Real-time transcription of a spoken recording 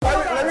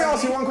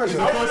ask you one question.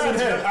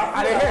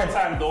 I didn't hear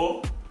time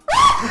though.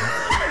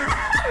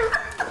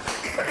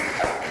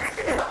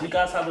 Do you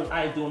guys have an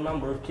ideal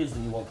number of kids that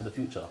you want for the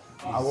future?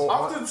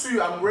 After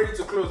 2, I'm ready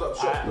to close up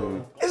shop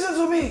though. Listen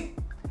to me.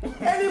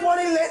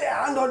 Anybody lay their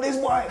hand on this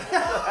boy,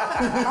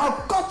 I'll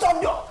cut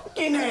off your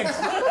fucking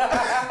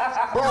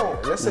head. Bro,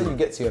 let's say you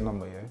get to your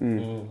number,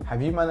 yeah?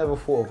 Have you man ever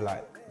thought of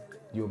like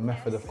your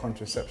method of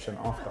contraception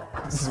after?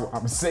 This is what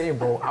I'm saying,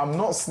 bro. I'm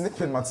not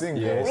sniffing my thing,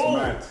 Yeah, bro. it's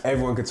mad.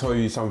 Everyone could tell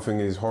you something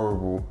is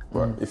horrible,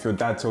 but if your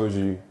dad tells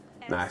you,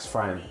 nah, it's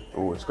fine,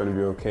 or it's gonna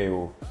be okay,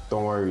 or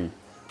don't worry,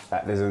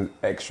 like there's an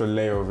extra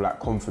layer of like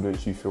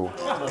confidence you feel.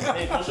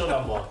 Hey, what's your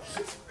number?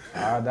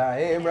 Ada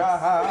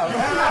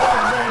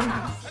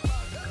Abraham.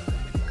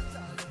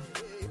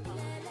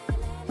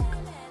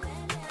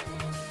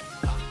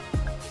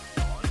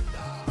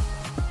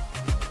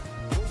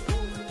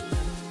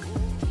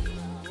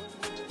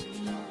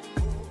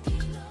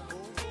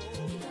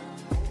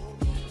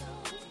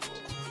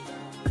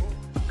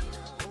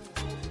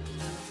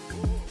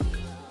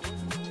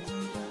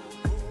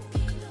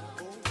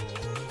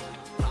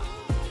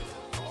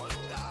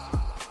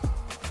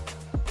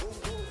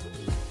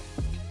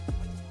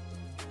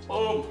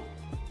 Boom.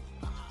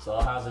 So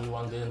how's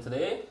everyone doing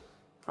today?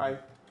 Hi.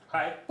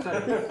 Hi.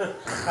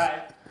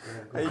 Hi.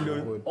 How you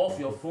doing? Off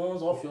your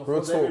phones, Real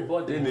everybody.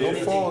 talk. We No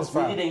need phones,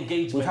 we fam. need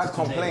engagement. We've had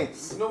today.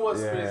 complaints. You know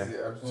what's Yeah. crazy?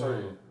 I'm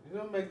sorry. You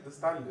don't make the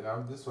standard.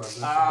 I'm this one.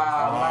 Michael,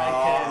 now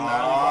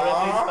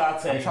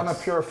I'm trying to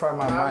purify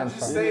my mind,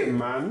 just fam. saying,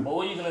 Man. But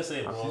what are you gonna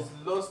say, bro? she's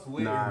lost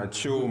weight. Nah, in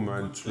chill,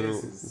 man, good chill.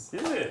 places.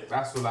 Is it?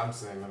 That's what I'm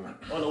saying, man.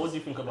 Oh no, what do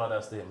you think about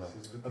that statement?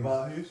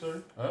 About who,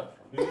 sorry? Huh?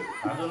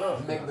 I don't know.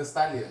 Make the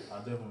stallion. I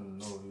don't even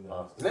know who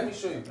that is. Let me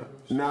show you.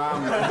 Nah,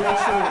 man, don't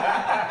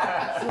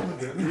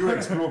show. Your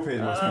explore page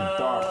must be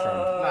dark, fam.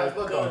 Nah, it's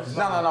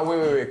not done. No,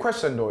 wait.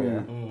 Question though,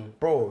 yeah?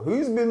 Bro,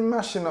 who's been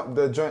mashing up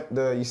the joint,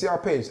 you see our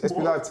page, SP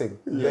Live thing,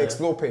 the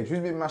Explore page, who's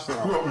been mashing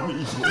it up? No.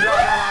 Is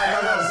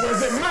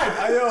it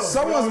mad?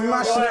 Someone's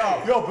mashing it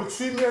up. Yo,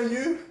 between me and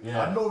you,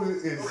 Yeah. I know who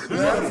it is.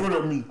 Front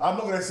of me. I'm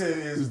not gonna say it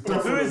is.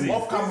 Who is he?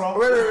 Off camera.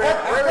 Wait,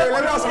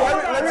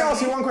 let me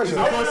ask you one question.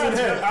 I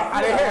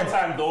didn't hear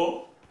time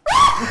though.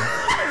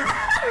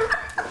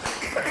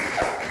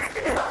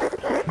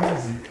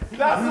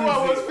 That's what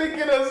I was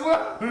thinking as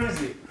well. Who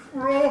is it?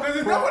 Bro, because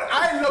it's not what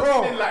I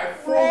logged in like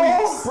 4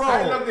 weeks. Bro.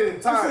 I logged in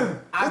in time.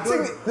 The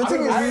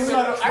thing is,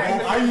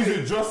 I use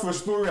it just for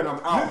story and I'm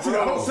out. Literally,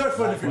 I don't search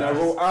for anything. I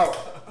roll out.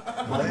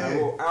 I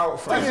roll out,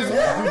 fam. Do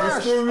the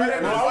story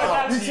and I'm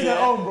out. You see that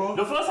on, bro.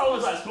 The first time I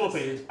was at Explore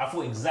page, I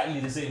thought exactly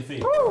the same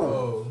thing.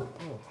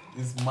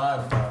 It's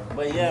mad, man.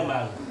 But yeah,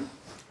 man.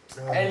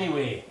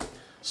 Anyway,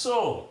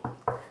 so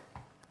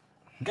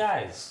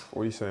guys,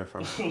 What are you saying,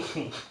 fam?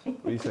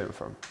 What are you saying,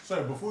 fam?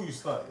 Sorry, before you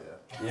start,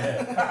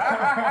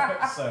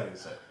 yeah. sorry.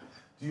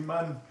 Do you,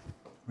 man,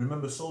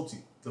 remember Salty,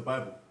 the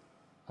Bible?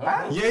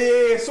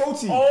 Yeah,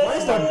 salty. Why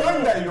is that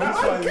done that, you know?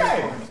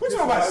 Okay. What you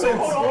talking about salty?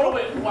 Hold on,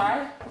 wait,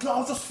 why? No, I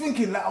was just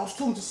thinking, like, I was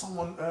talking to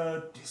someone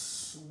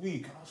this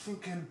week, and I was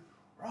thinking,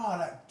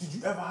 like, did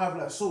you ever have,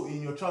 like, salt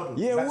in your childhood?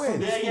 Yeah, like, when?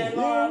 Sunday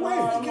school?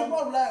 no. Thinking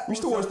about, like, We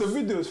still watch the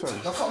videos, fam.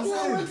 That's what I'm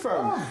saying.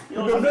 Fam. I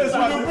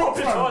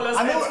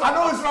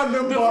know it's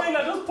random, The but thing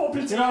that just popped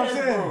into you know your what I'm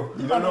head, saying? bro.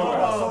 You don't know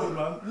about salty,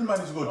 man. You man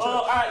need to go check.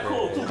 Alright,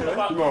 cool. Talking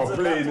about You are kids and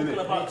playing, that, innit?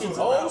 talking about kids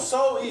and Oh, that.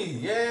 salty.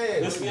 Yeah.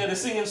 The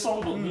singing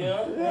songbook,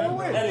 yeah?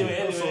 wait.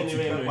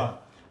 Anyway.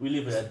 We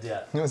leave it at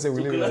that. You know, say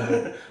we leave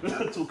it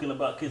at Talking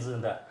about kids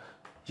and that.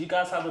 Do you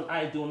guys have an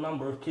ideal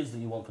number of kids that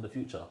you want for the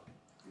future?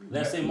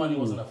 Let's say money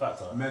wasn't a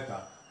factor.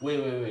 Meta.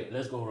 Wait.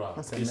 Let's go around.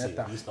 That's a You see,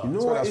 meta. you start. You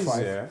know what that's it is,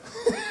 five. yeah?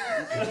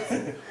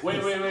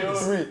 Wait.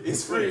 It's free.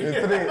 It's three.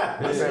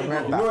 It's a You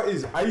meta. know what it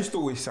is? I used to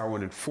always say I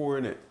wanted 4,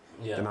 innit?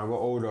 Yeah. Then I got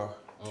older.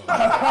 Then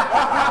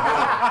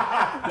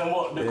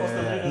what? The cost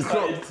of living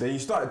started. Then you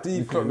start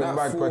deep clock in the that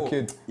bag per 4.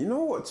 kid. You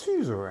know what?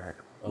 2's alright.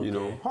 Okay. You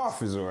know,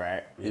 half is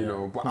alright. You Yeah.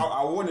 know, but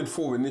I wanted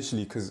 4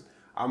 initially because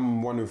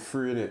I'm one of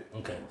 3 in it.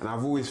 Okay. And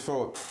I've always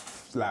felt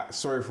like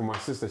sorry for my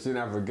sister. She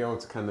didn't have a girl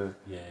to kind of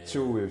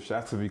chill with. She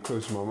had to be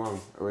close to my mum.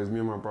 Whereas me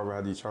and my brother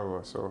had each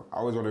other. So I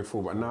always wanted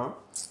 4, but now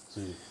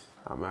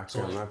I'm happy.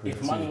 So I'm happy. if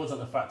with money 2.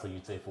 wasn't a factor,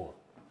 you'd say 4.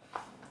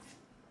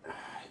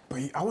 But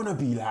I want to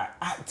be like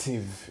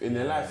active in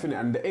their life, innit?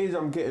 And the age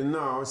I'm getting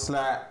now, it's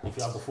like, If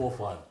you have the 4th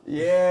one.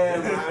 yeah,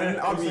 man,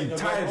 I'll be You're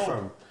tired getting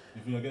from. old.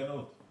 You think you're getting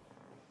old?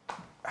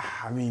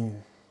 I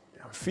mean,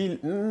 I feel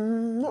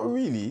not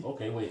really.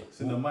 Okay, wait.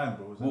 It's in the mind,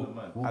 bro. It's in the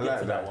mind. We'll I get like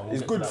to that. one. We'll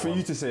It's get to good that for one.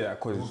 you to say that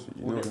because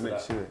you know get to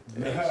next that. year.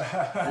 Wait.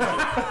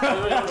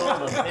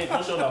 Hey,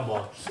 what's your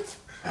number?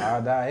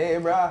 Ada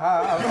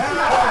Abraham.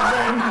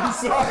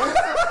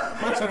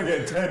 I'm trying to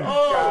get 10.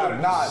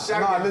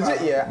 Nah,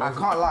 legit, yeah. I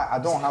can't lie. I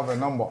don't have a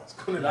number.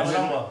 Have a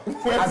number.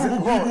 As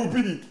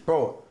in,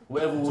 bro,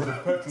 Whatever will.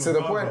 to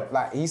the point,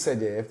 like he said,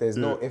 yeah.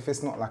 If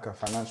it's not like a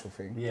financial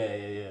thing,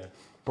 Yeah.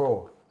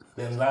 bro.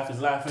 Then life is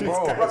life.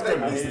 Bro, But there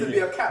needs to be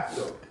a cap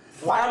though.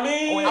 I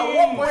mean, At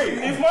what point?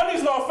 if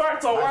money's not a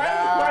factor,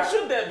 why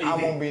should there be? I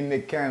won't be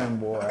Nick Cannon,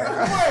 boy.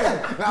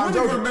 Nah, I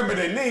don't remember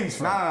their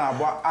names. Nah,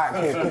 but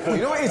alright, cool.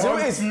 You know what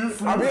it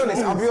is?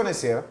 I'll be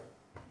honest here.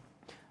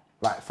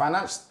 Like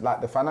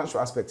the financial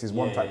aspect is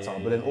one factor,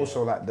 but then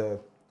also like the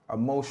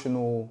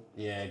emotional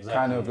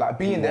kind of like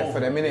being there for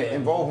them,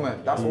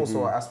 involvement. That's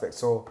also an aspect.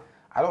 So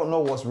I don't know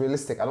what's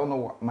realistic. I don't know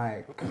what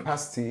my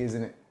capacity is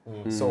in it.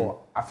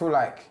 So I feel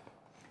like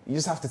you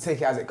just have to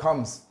take it as it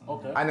comes.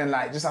 Okay. And then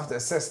like just have to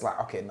assess like,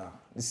 okay, nah,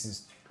 this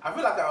is. I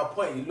feel like at a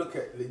point you look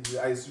at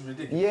it's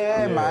ridiculous.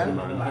 Yeah, man.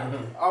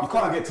 You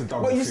can't get to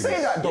double But you figures.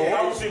 say that though.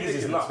 Double figures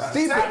is nuts.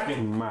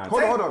 Mad.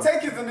 Hold on.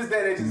 Take it in this day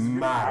and age is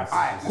Mad.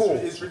 Alright, cool.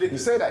 It's ridiculous.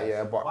 You say that,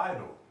 yeah, but Why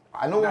though?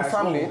 I know one it's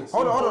family. wrong.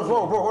 Hold on,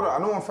 bro, hold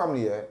on. I know one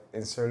family, yeah,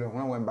 in Sierra Leone.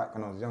 When I went back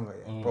when I was younger,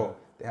 yeah, bro,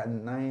 they had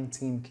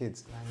 19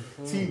 kids.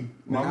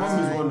 My mum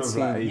is one of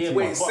like 18.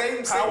 Wait,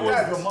 same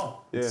dad. Your mum.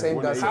 Yeah, Same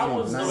one dad. of How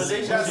was the 19.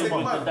 relationship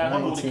with the dad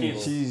and all the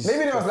kids? She's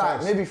Maybe there was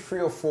like first. maybe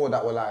 3 or 4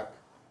 that were like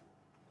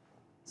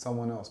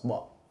someone else,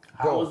 but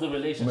How was the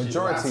relationship?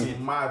 majority. That's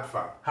mad,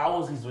 fam. How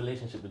was his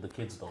relationship with the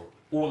kids though?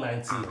 All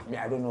 19.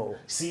 Yeah, I don't know.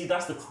 See,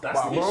 that's the But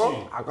issue.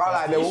 bro, I can't like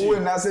That's they the were all issue.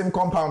 in that same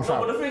compound, No,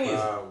 but fam. the thing is,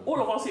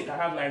 all of us here can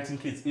have 19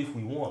 kids if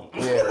we want.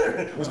 Yeah.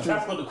 That's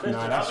not the question.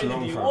 Nah, that's How many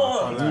wrong, do you fam.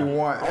 want? Do you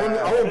want?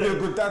 I won't be a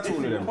good dad to all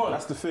of If you them. want.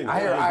 That's the thing. I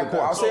hear it. Alright,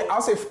 cool.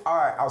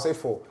 I'll say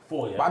 4.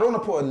 4, yeah. But I don't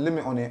want to put a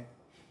limit on it.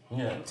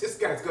 Yeah. This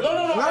guy's got No.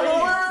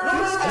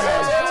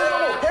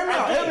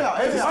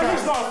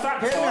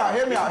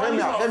 Hear me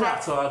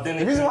out.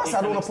 The reason why I say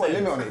I don't want to put a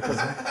limit on it because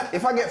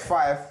if I get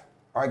 5,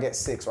 or I get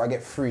 6, or I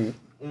get 3,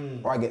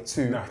 or I get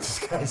 2. Nah, this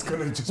guy's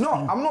gonna just. No,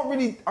 I'm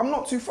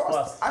not too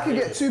fast. I could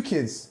get 2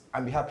 kids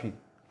and be happy.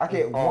 I could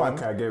get 1.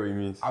 Okay, I get what you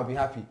mean. I'll be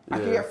happy. I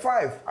can get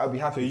 5. I'll be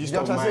happy. So you just know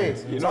what don't I'm mind.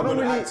 saying? You're So not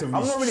gonna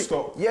actively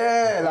stop.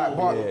 Yeah, like,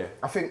 but Yeah.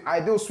 I think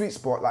ideal sweet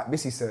spot, like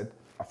Missy said,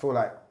 I feel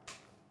like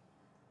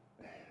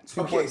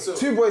 2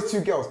 boys,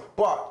 2 girls.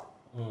 But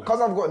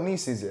because I've got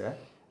nieces, yeah,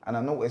 and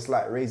I know what it's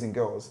like raising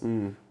girls,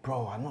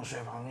 bro, I'm not sure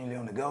if I'm really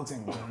on the girl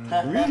thing, bro.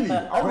 Really?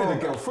 I wanted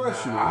a girl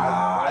first, you know.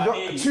 I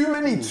don't, too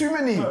many.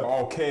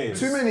 Okay.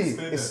 Too many.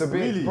 It's a bit,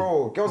 Really?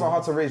 bro. Girls are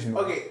hard to raise, you know.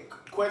 Okay,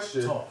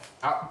 question. Tough.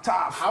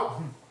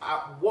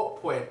 At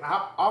what point,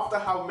 after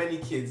how many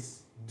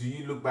kids do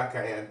you look back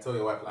at it and tell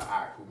your wife like,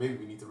 alright, cool, maybe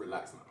we need to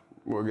relax now?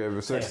 We'll get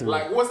a section.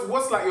 Like,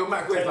 what's like your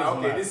max? Where it's like, Ten is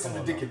okay, mad, this is come on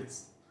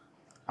ridiculous.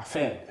 I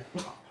think.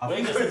 When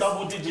you get to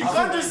double digits, You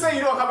can't just say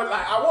you don't have it.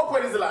 Like, at what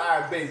point is it like,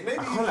 alright, babes, maybe.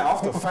 I can't like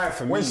after 5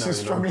 for me When now, she's you know,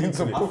 struggling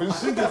to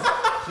push.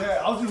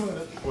 Yeah, I was even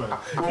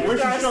When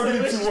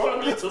she's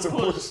struggling to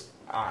push.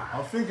 I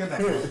was thinking that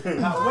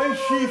like, when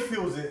she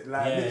feels it,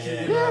 like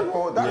literally, Yeah,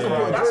 bro, that's That's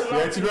what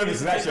another to be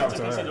honest, thing it's actually to up to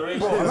take her. into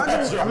Bro,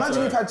 consideration.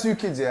 imagine you've had 2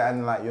 kids, yeah,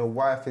 and like your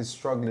wife is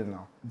struggling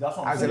now. that's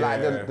what I'm As in,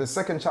 saying. like the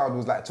second child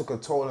was like took a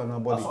toll on her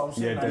body. That's what I'm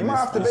saying. then You might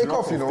have to it's bake knock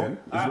off, you know. then.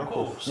 It's Alright, knock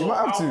cool. off. You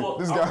might have to.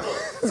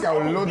 This guy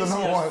will load This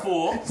another is one.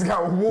 4. This guy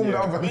will warm the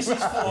oven. This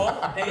is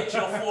 4. H,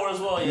 you're 4 as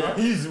well, yeah?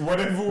 He's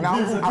whatever. Now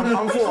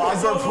I'm 4. I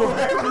said 4.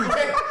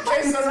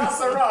 Okay, Sarah.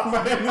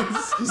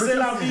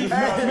 Still have beef.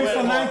 Hey,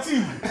 for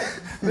 19.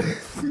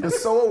 The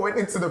soul went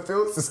into the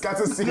fields to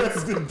scatter seeds.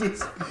 Let's do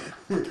this.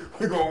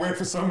 We're gonna wait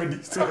for somebody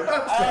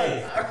to.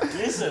 Hey,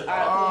 listen,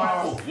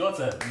 Michael, your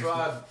turn.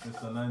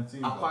 Mr.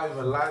 19. I can't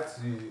even lie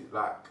to you.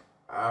 Like,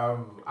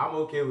 I'm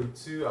okay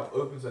with 2. I'm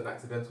open to an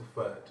accidental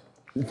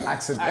 3rd.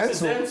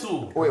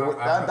 Accidental. Wait,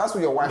 that's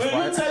what your wife Will you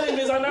finds. tell him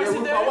it's an Yeah,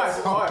 with my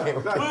wife. accident?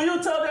 With my wife. Will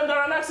you tell them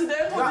they're an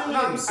accident? What do you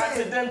mean?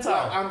 Accidental.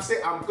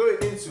 I'm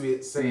going into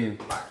it saying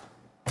like,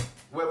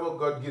 whether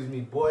God gives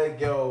me boy,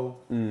 girl,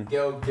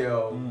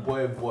 girl,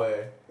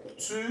 boy,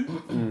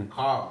 2,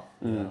 calm.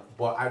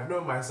 But I know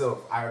myself.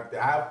 I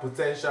have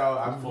potential.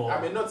 I'm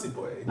a naughty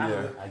boy.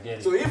 I get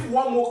it. So if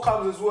 1 more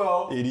comes as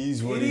well, It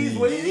is what it is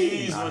what it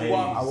is. what it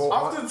But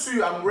after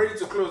 2, I'm ready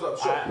to close up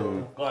shop.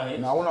 Go ahead.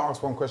 Now I want to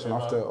ask one question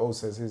after O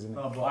says his.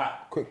 No, but Alright.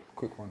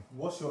 Quick one.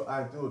 what's your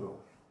ideal though?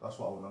 That's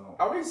what I want to know.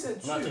 I already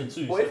said 2. No, I said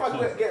 2, But if I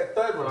said 2. get a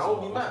 3rd one, I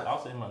won't be mad.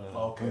 I'll say man.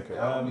 Okay.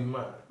 I won't be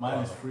mad. Mine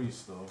is 3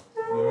 still.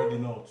 You already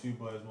know 2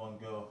 boys, 1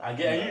 girl. I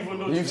get it. You even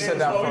know You've the said names,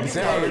 that bro. from You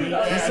day. can't- You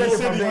Yeah, said it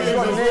from day. You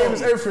got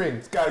names, everything.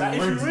 Like,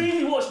 if you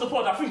really watch the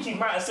pod, I think you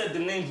might have said the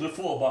names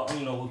before, but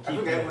you know, we'll I keep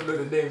think I it. even know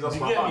the names off You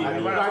my get heart. me? I You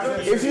know- might I have know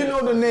to- the If you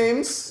know the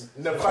names,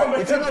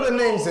 if you know the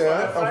names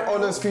of all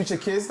those future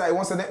kids that he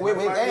wants to wait,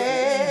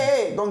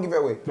 hey, don't give it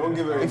away. Don't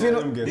give it. If you know,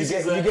 Let them you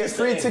guess. get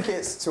 3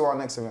 tickets to our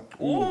next event.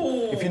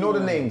 If you know the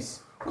names,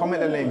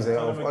 comment the names there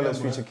of all those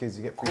future kids.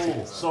 You get 3 Cool.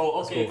 tickets. So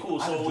okay, cool.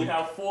 So we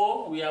have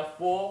 4.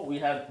 We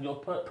had your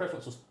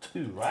preference was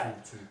 2, right?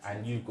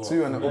 And you got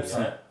 2 and an 3,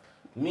 option. yeah?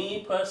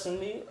 Me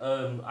personally,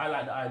 I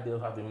like the idea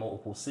of having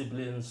multiple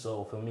siblings.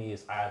 So for me,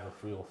 it's either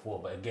 3 or 4.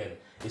 But again,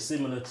 it's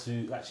similar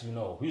to actually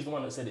no. Who's the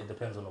one that said it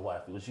depends on the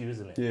wife? It was you,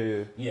 isn't it?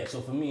 Yeah. Yeah.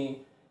 So for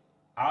me,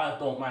 I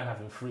don't mind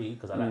having 3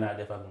 because I like the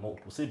idea of having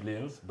multiple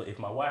siblings. But if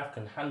my wife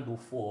can handle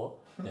 4,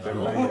 then I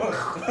don't. Do you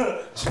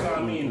know what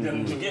I mean?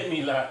 Then you get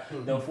me, like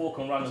then 4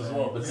 can run as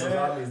well. Because like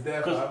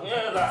I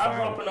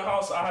grew up in a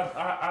house.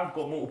 I've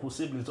got multiple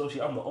siblings.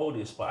 Obviously, I'm the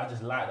oldest, but I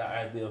just like that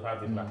idea of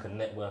having like a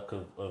network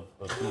of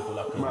people.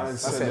 Like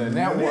That's a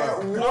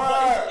network.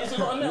 Is it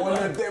not a network?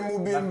 One of them will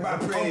be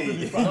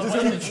Mbappe. Just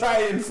keep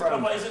trying,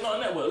 fam. But is it not a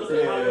network? Look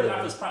at how your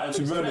life is patterned.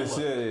 To It's be a honest,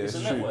 network. yeah, It's a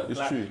it's true, network. it's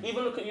Like, true.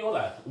 even look at your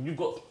life.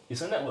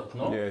 It's a network,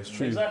 no? Yeah, it's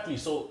true. Exactly.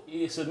 So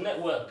it's a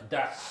network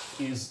that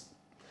is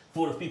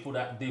for the people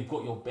that they've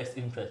got your best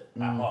interest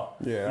at heart.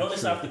 Yeah, You don't that's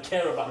necessarily have to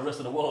care about the rest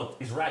of the world.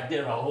 It's right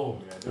there at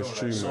home. It's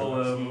true, So,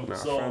 man.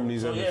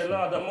 Family's everything.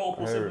 the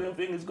multiple sibling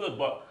thing is good,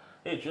 but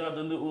hey, do you have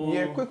the little...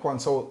 Yeah, quick one.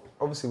 So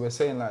obviously we're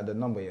saying like the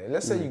number, yeah.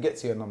 Let's say you get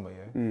to your number,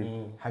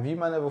 yeah. Have you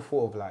man ever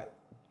thought of like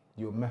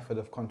your method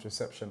of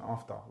contraception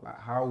after? Like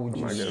how would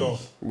you stop?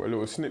 What, a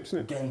little snip?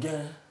 Gang.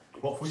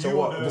 What for So you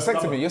what? or the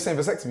Vasectomy? You're saying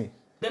vasectomy?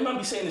 They might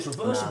be saying it's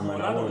reversible, man,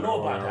 and I I don't won't,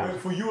 know I about won't.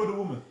 that. For you or the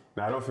woman?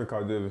 Nah, I don't think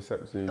I'll do a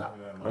vasectomy.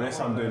 Unless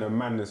I'm doing a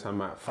madness,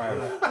 I'm at 5.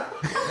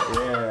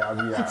 Yeah, I'll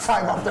be like...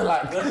 5 after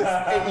like 8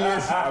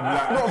 years. I'll be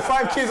like... No,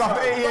 5 kids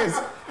after 8 years.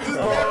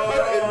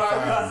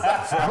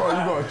 Bro, you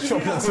gotta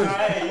chop your teeth.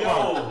 Hey,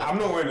 yo. I'm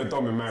not wearing a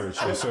dom in marriage,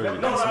 I'm sorry.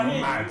 No, That's I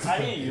hear mad. you. I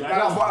hear you. No,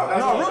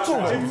 real talk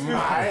though.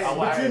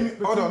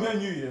 Between me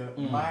and you,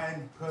 yeah,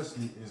 mine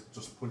personally is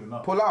just pulling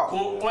up. Pull out.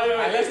 Cool. Wait,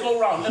 let's go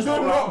round. Let's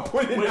go round.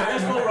 Wait,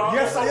 let's go round.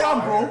 Yes, I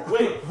am, bro.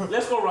 Wait,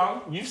 let's go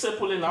round. You said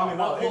pulling out. Pulling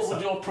out, What would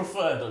exactly. your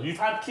preferred? You've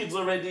had kids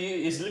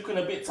already. It's looking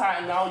a bit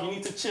tight now. You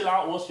need to chill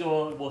out. What's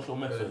your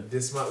method?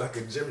 This smell like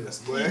a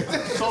gymnast, boy.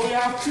 So we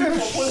have 2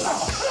 for pull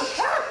out.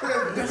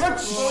 So we got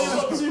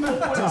 2 for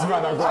pull These out.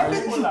 men are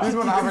going. These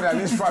men are having at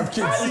least 5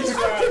 kids.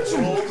 That's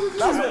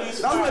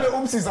where the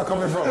oopsies are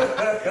coming from.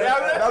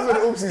 That's where the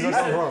oopsies are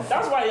coming from.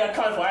 That's why he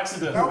account for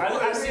accident.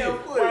 I see yeah, it.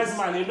 of course. Wise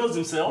man, he knows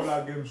himself. Pull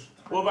out games.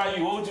 What about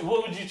you?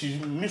 What would you choose?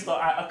 Mr.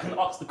 I can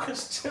ask the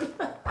question.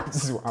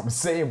 This is what I'm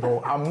saying,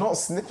 bro. I'm not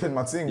snipping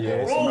my thing,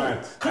 bro. Bro,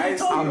 mad. can you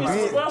tell me I'm it's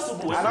being-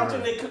 reversible?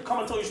 Imagine they could come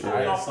and tell you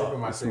story after.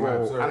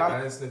 Bro,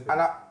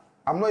 and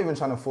I'm not even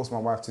trying to force my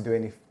wife to do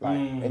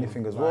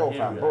anything as well, I hear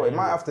fam. you, Bro, I it hear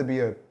might you. have to be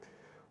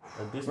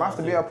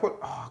a pull.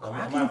 Oh, God,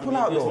 how can you pull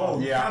out though?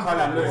 Yeah, I can't.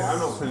 I'm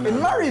not pulling In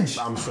out. marriage?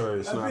 I'm sorry,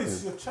 it's not It's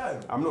happening. your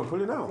child. I'm not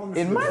pulling out.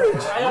 In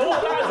marriage? I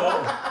won't lie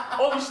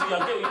though. Obviously, I get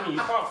what you mean. You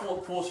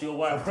can't force your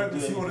wife to do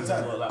Pregnancy all the anything.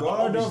 time. Like, but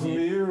God of obviously-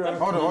 miracles.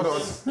 Hold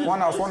on. One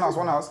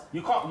house.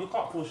 You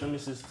can't force your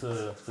missus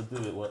to do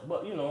it.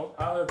 But you know, I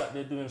heard that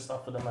they're doing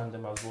stuff for the man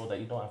them as well that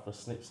you don't have to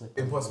snip.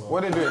 Impossible.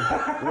 What are they doing?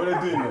 What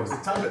are they doing?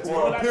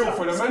 Well, a pill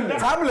for the man.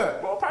 Tablet.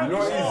 Well, apparently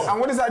You know what it is? so. And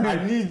what does that do?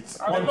 I need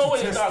I one don't know what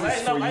to it test does.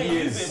 this for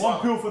years. One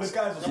pill for the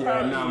guys. Yeah,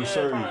 Apparently, nah, I'm yeah,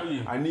 sorry.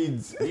 apparently. I need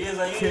Years and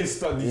years. case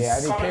studies. Yeah,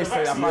 I need case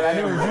study. I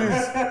need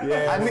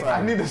reviews.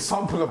 I need a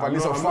sample of at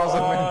least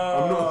 1,000 men.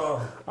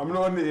 I'm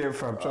not on it yet,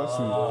 fam. Trust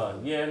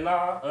me. Yeah,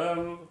 nah.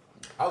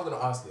 I was gonna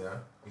ask you,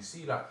 you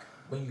see, like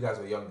when you guys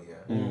were younger,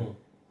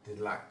 did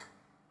like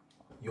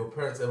your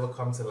parents ever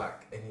come to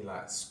like any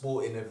like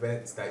sporting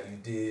events that you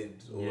did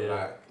or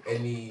like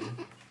any?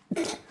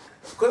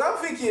 Because I'm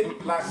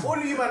thinking like all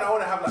of you man, I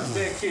want to have like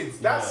bare kids.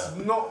 That's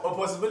not a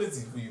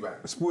possibility for you, man.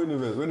 Sporting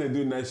events when they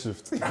do night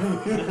shift.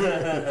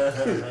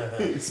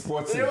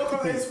 Sporting. They never come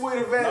to any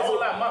sporting events. No,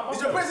 like, my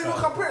Did your parents even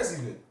come parents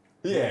even?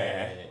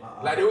 Yeah.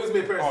 Like they always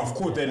make parents. Of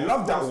course, they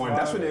love that one.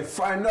 That's when they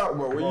find out,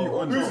 but when you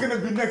on Who's gonna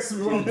be next to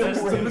me? Bro,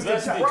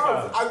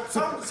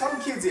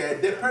 some kids,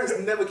 their parents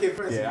never came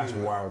parents. Yeah, that's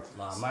wild.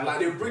 Like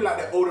they bring like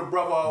their older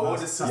brother or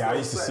the sister. Yeah, I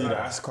used to see like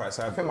that. That's quite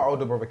sad. I think my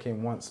older brother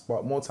came once,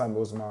 but more time it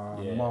was my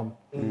mum.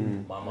 My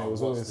mum It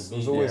was wants to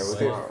always be stiff.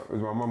 there. It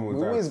was my mum or We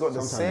dad. always got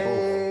the Sometimes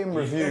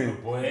both. same review.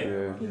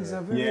 Boy. He's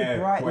a very Yeah,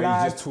 bright but he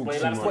lad, just talks But he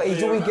too likes much. but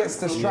he always gets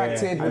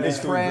distracted Yeah, with and his they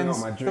still bring up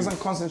friends, my drink. doesn't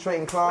concentrate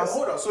in Wait, class.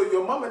 hold on. So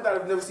your mum and dad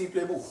have never seen you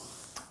play ball?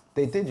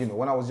 They did, you know,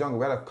 when I was younger,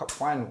 we had a cup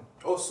final.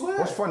 Oh, swear.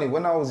 What's funny,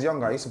 when I was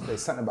younger, I used to play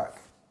centre back.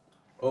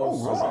 Oh,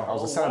 I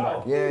was a centre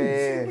back.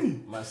 Yeah.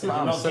 Man, so you're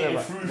I'm not centre getting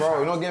back. through. Bro,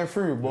 you're not getting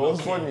through, bro. It's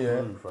Not funny, getting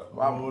yeah. through,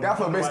 bro.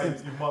 Gaffer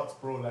basically. You marks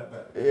bro like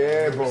that.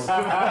 Yeah, bro.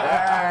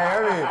 Yeah,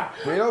 I mean,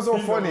 but you know what's so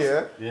funny,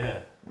 yeah? Yeah.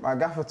 My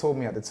gaffer told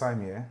me at the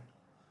time, yeah,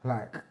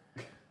 like,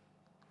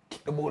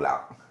 kick the ball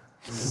out.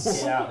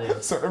 Get out there.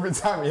 So every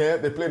time, yeah,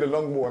 they play the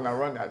long ball and I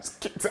run, I just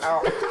kicked it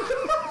out.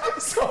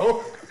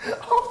 So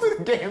after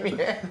the game,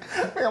 yeah, I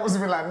think I must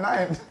have been like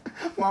 9.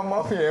 My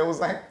mum here was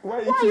like, why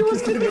are you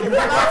kicking the ball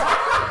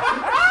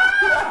out?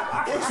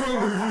 What's wrong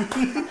with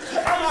you?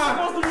 I'm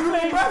supposed to be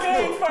playing the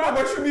game, fam.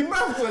 But should be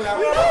maths on that.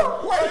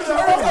 Why every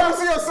time you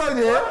see your son,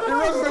 yeah, he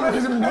runs them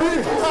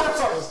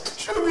because he's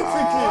Should be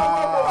thinking.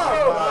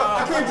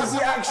 I came to see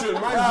action.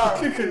 Man,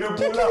 kicking the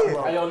ball out,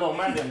 bro. I don't know,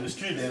 man, them, the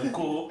street, they're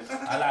cool.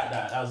 I like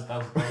that. That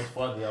was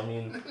funny. I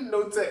mean,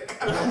 no tech.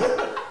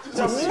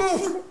 just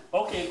move.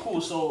 okay,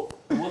 cool. So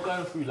we're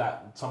going through like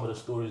some of the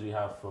stories we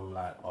have from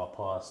like our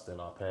past and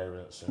our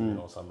parents, and you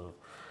know some of.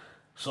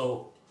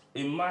 So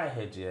in my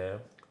head, yeah,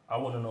 I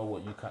want to know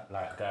what you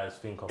like guys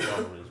think a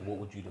father is. What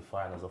would you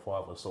define as a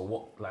father? So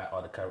what like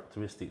are the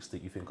characteristics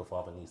that you think a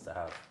father needs to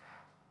have?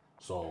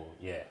 So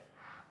yeah,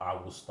 I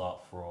will start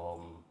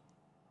from.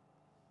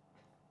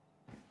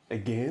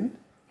 Again?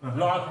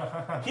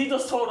 No, he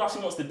just told us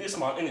he wants to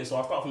dismount, innit? So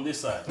I'll start from this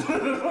side.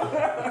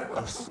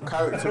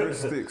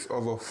 Characteristics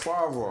of a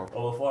father.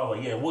 Of a father,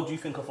 yeah. What do you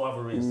think a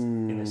father is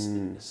in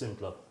a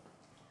simpler?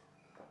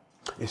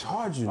 It's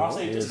hard, you know. I'll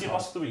say just give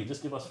us three.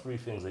 Just give us three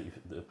things that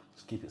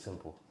just keep it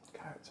simple.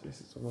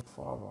 Characteristics of a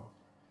father.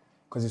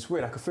 Because it's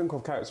weird. I could think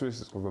of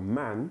characteristics of a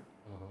man,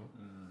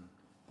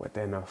 but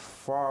then a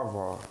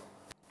father.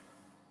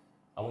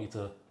 I want you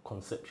to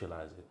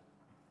conceptualize it.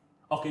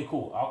 Okay,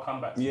 cool. I'll come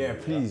back to you. Yeah,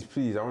 please.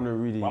 I want to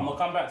really. Well, I'm gonna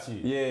come back to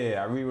you.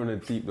 Yeah, I really want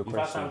to deep the You've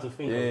question. had time to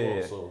think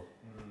as well, so.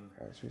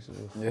 Characteristics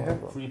of a Yeah.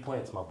 father. 3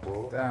 points, my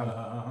bro.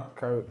 Damn.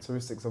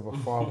 Characteristics of a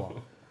father.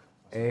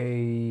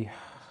 A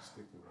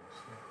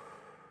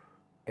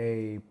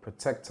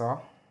protector.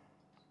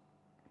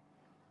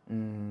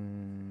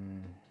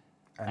 And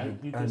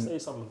you can say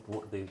some of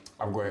what they.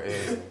 I've got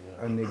it.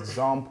 An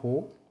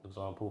example.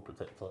 Example,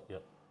 protector,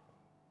 yep.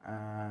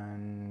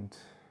 And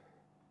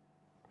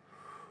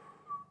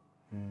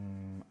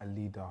a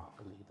leader.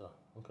 A leader,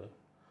 okay.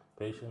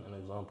 Patient, an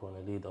example,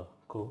 and a leader.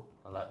 Cool.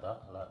 I like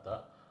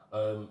that.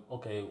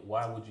 Okay,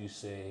 why would you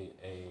say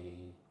a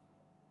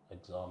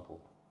example?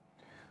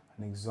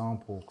 An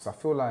example, because I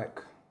feel like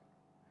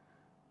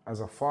as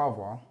a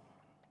father,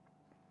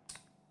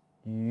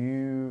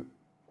 you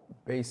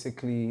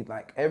basically,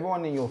 like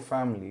everyone in your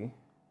family,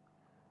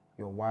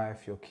 your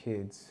wife, your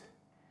kids,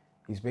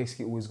 is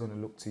basically always going to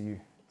look to you.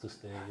 To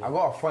stay, I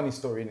got a funny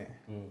story in it.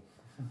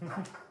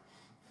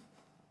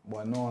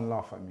 But no one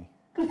laugh at me.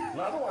 No,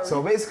 don't worry.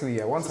 So basically,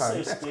 yeah, one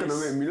time. That's gonna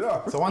make me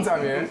laugh. So one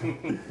time, yeah.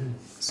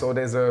 So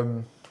there's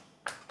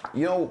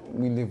you know,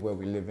 we live where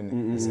we live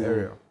in this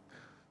area.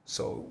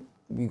 So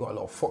we got a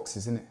lot of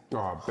foxes in it.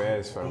 Oh,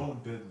 bears, fam.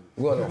 Don't do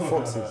We got a lot of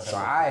foxes. So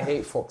I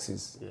hate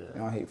foxes. Yeah. You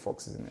know, I hate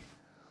foxes in it.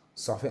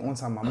 So I think one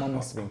time my mum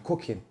must have been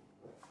cooking,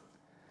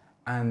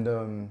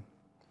 and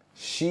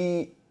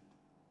she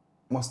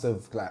must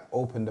have like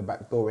opened the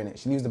back door in it.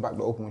 She leaves the back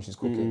door open when she's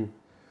cooking.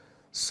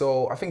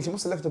 So I think she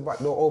must have left the back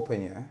door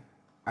open, yeah.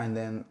 And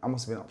then I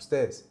must have been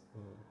upstairs.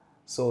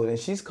 So then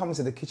she's come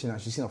to the kitchen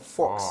and she's seen a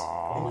fox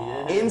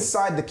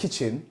inside the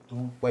kitchen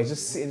where he's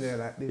just sitting there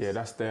like this. Yeah,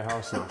 that's their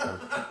house now, fam.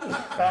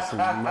 That's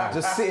mad.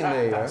 Just sitting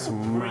there, yeah. That's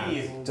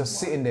mad. Just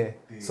sitting there.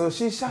 So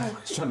she's shouting,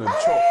 Trying to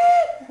chop.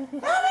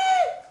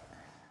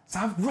 so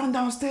I've run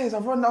downstairs,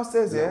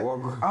 yeah.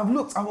 I've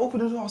looked, I've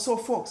opened the door, I saw a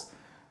fox.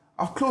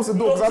 I've closed the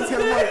door because I'm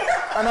telling my,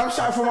 and I'm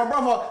shouting for my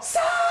brother,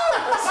 Sam!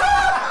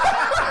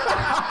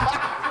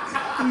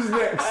 Who's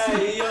next?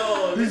 Hey,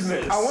 yo, Who's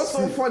next? And what's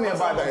so funny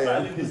about that,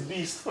 yeah?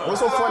 What's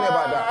so funny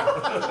about that?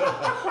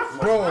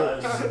 Bro,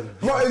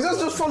 it's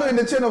just following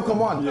the chain of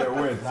command. Yeah,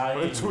 wait.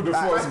 Until the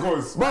force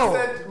goes. I Bro,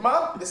 said,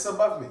 Mom, it's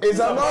above me. it's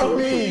above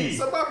me. It's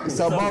above me. It's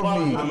above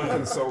me. I'm a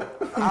consult.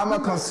 I'm a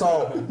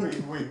consult.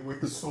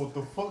 Wait. So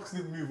the fox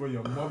didn't move when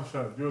your mum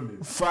shouted your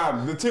name.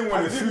 Fam, the thing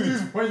when It it's didn't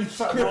food. move when you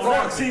shouted The your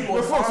fox, name.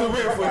 the fox was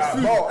waiting for his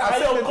food. Bro, I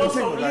Yo, said cost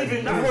the of thing,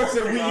 living. The fox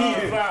said we eat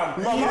it. my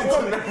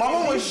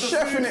mom was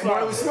chefing it,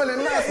 but it was smelling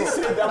nice.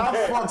 That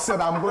fox said,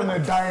 I'm gonna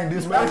die in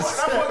this place.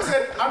 That fox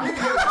said, I'm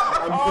leaving it.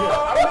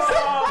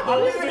 I'm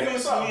leaving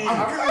this week.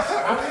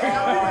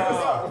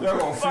 You're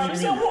gonna Fam, feed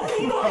he said, me. what can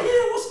you not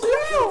hear? What's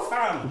going on,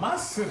 fam? Man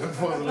said the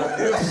fox like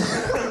this.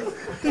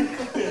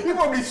 You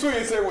probably swear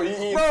and say what you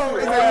eat. Bro,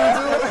 it's like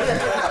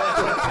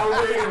I'm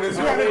waiting this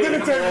way.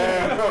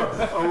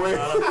 I'm waiting.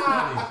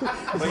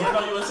 But you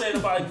know you were saying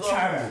about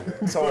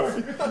example. so,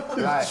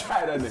 like,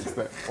 Try that next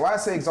time. when I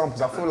say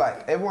examples, I feel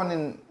like everyone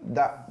in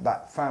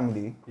that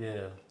family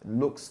Yeah.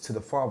 looks to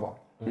the father.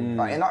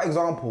 Like in that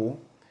example,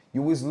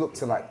 you always look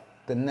to like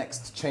the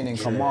next chain in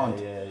command.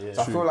 yeah.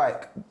 So I feel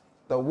like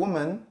the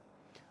woman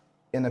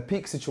in a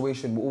peak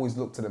situation will always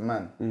look to the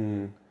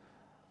man.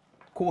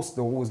 Of course,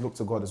 they'll always look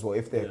to God as well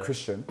if they're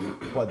Christian,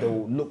 but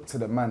they'll look to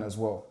the man as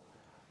well.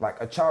 Like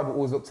a child will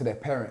always look to their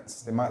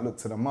parents. They might look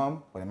to the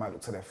mum, or they might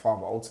look to their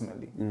father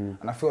ultimately.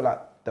 And I feel like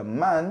the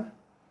man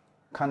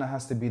kind of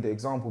has to be the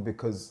example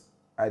because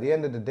at the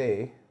end of the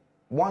day,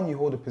 one, you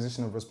hold a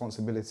position of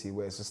responsibility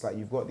where it's just like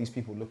you've got these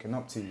people looking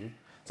up to you.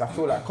 So I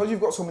feel like because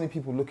you've got so many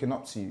people looking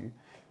up to you,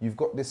 you've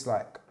got this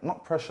like,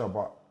 not pressure,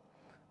 but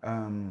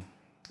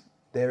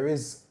there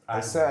is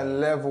a certain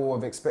level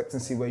of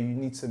expectancy where you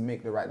need to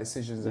make the right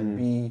decisions and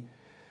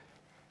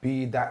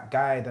be that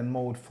guide and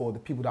mold for the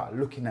people that are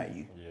looking at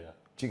you. Yeah.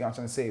 Do you get what I'm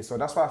trying to say? So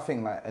that's why I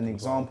think like an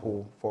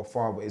example for a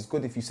father is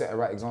good if you set a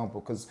right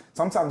example because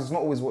sometimes it's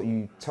not always what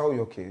you tell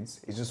your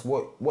kids, it's just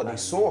what they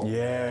saw.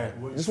 Yeah.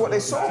 It's what they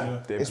saw.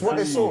 It's what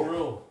they That's saw. so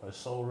real. It's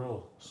so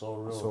real. So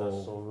real. That's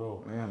so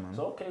real. Yeah, man.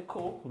 So okay,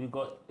 cool. We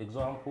got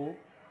example,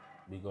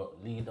 we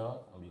got leader,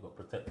 and we got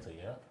protector.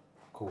 Yeah.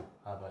 Cool.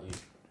 How about you?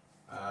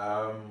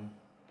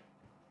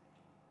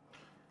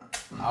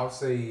 I'll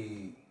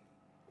say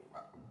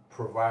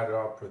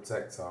provider,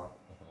 protector.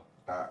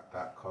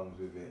 That comes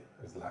with it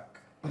as like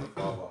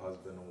father,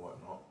 husband, and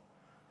whatnot.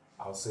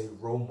 I'll say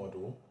role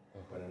model,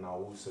 but then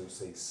I'll also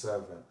say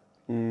servant.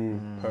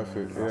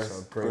 Perfect. That's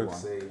Yes. a great I'd one.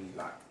 say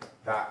like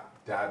that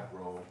dad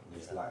role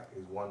is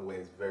one way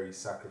it's very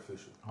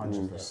sacrificial.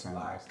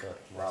 100%.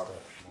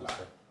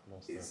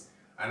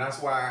 And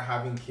that's why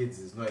having kids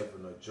is not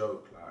even a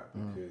joke,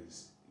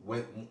 because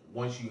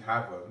once you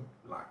have them,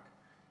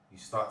 you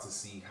start to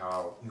see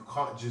how you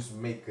can't just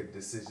make a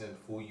decision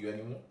for you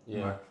anymore.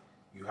 Yeah.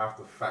 You have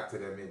to factor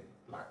them in.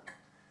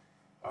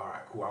 All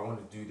right, cool, I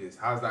want to do this.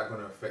 How's that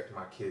going to affect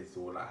my kids?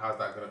 Or how's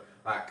that going to,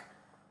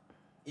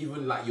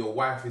 even your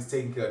wife is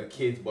taking care of the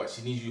kids, but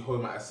she needs you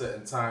home at a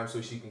certain time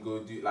so she can go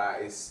do,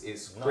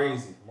 it's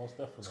crazy. Most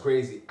definitely. It's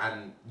crazy.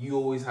 And you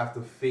always have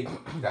to think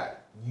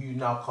that you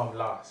now come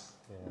last.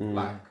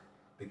 Yeah.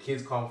 The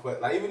kids come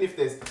first. Even if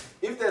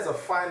there's a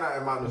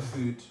finite amount of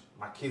food,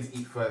 my kids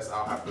eat first,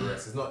 I'll have the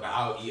rest. It's not that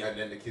I'll eat and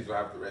then the kids will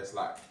have the rest.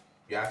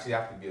 You actually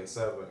have to be a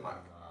servant.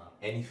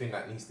 Anything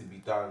that needs to be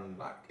done,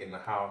 in the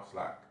house,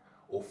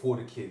 or for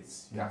the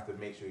kids, you have to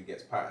make sure it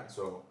gets patterned.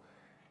 So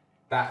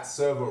that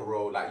servant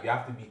role, you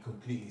have to be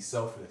completely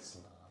selfless.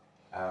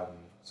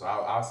 So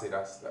I'll say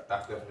that's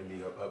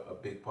definitely a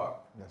big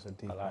part. That's a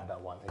deep I like that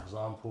one.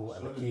 Example,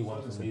 and the key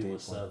one for me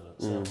was servant.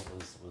 Servant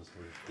was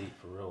deep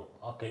for real.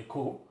 Okay,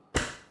 cool.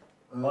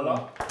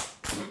 Hola.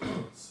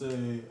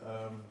 Say,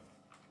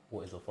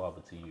 what is a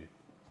father to you?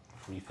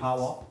 3 things.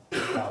 Power.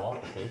 Power,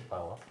 okay,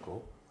 power,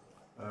 cool.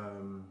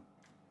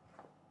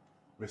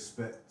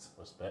 Respect.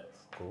 Respect,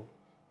 cool.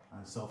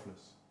 And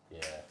selfless.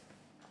 Yeah.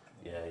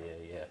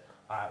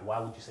 Alright, why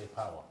would you say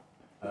power?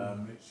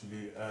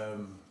 Literally,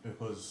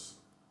 because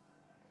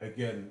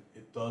again,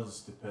 it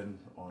does depend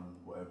on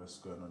whatever's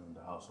going on in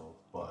the household,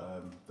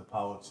 but the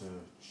power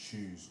to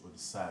choose or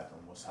decide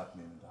on what's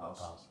happening in the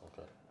house.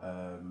 Okay.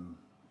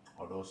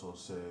 I'd also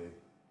say,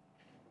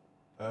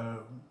 I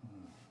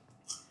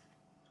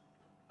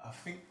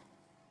think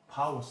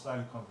power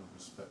slightly comes with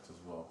respect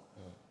as well.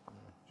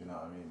 Do you know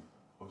what I mean?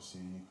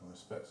 Obviously, you can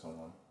respect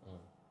someone,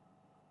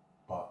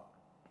 but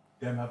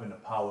them having the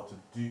power to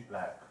do,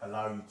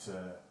 allow you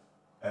to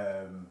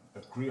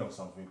agree on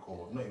something,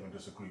 or not even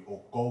disagree, or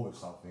go with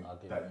something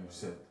that you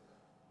said,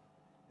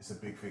 it's a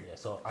big thing. Yeah,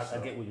 so I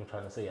get what you're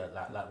trying to say.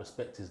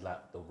 Respect is the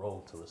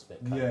role to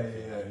respect. Yeah.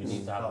 You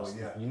need to have,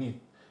 you need,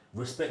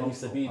 respect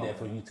needs to be there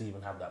for you to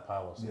even have that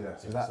power. So, that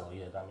that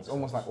makes it's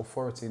almost sense. like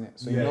authority in it.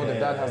 So the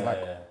dad has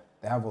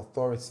they have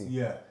authority.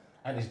 Yeah.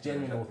 And it's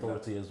genuine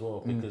authority as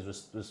well, because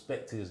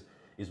respect is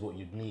what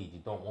you need. You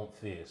don't want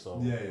fear. So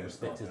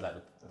respect is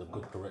the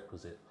good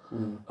prerequisite.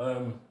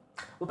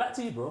 Well, back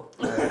to you, bro.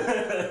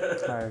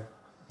 Hi.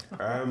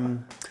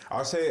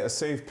 I'll say a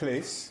safe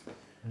place.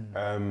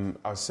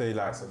 I'll say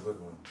That's a good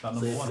one.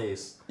 Safe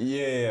place.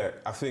 Yeah,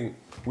 I think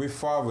with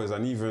fathers,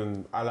 and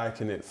even I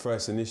liken it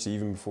first initially,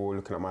 even before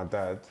looking at my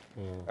dad,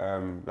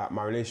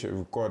 my relationship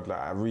with God,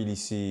 I really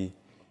see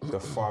the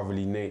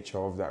fatherly nature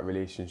of that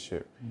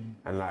relationship.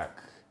 And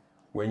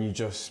when you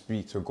just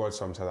speak to God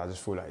sometimes, I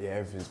just feel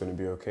everything's gonna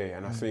be okay.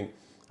 And I think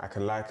I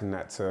can liken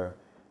that to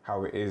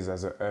how it is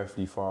as an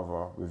earthly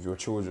father with your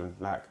children.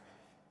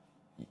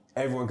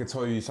 Everyone could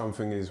tell you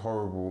something is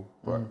horrible,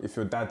 but if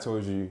your dad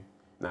tells you,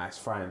 nah, it's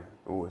fine,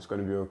 or it's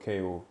gonna be okay,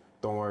 or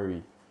don't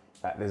worry,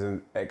 there's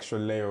an extra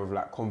layer of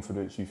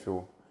confidence you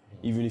feel.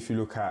 Even if you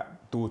look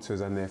at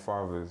daughters and their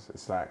fathers,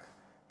 it's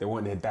they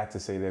want their dad to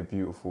say they're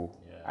beautiful.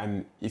 Yeah.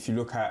 And if you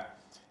look at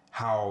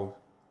how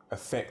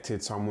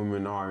affected some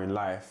women are in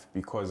life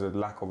because of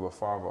lack of a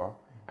father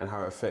and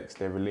how it affects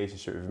their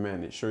relationship with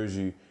men, it shows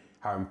you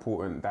how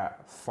important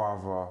that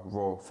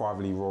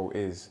fatherly role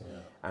is,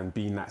 and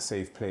being that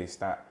safe place,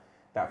 that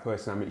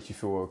person that makes you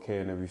feel okay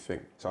and everything.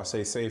 So I'll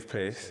say safe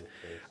place.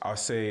 I'll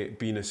say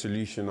being a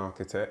solution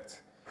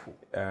architect,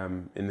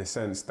 in the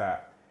sense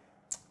that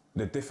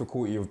the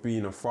difficulty of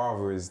being a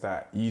father is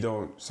that you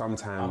don't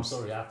sometimes... I'm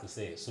sorry, I have to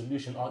say it.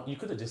 Solution, you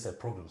could have just said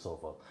problem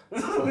solver. You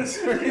could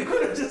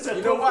have just said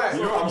You know what?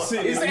 You know what I'm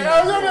saying? You say,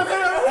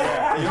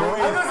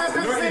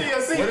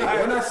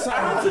 When I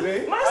sat here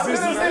today... When I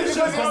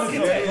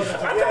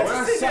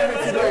sat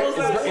here today,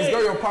 it's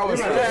got your powers.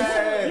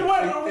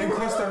 In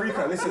Costa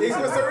Rica, listen. In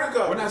Costa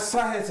Rica. When I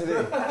sat here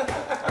today,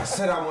 I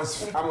said I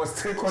must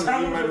take on the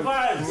E-Man mantle.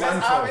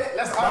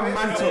 Let's have it.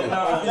 Mantle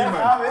of E-Man.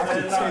 I have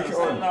to take it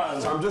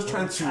on. So I'm just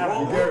trying to...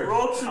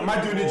 Am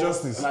I doing it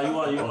justice? No,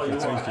 you are.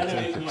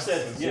 Anyway, you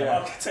said,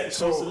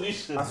 architectural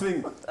solution. I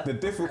think the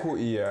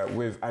difficulty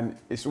with, and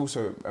it's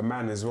also a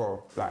man as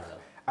well,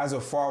 as a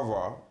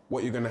father,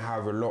 what you're going to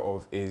have a lot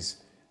of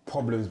is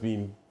problems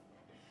being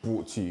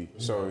brought to you.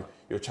 So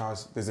your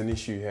child, there's an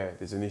issue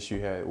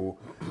here, or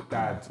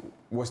dad,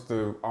 what's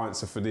the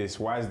answer for this?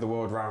 Why is the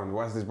world round?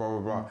 Why is this blah,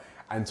 blah, blah?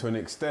 And to an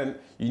extent,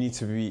 you need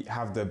to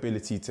have the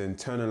ability to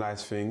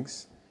internalize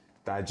things,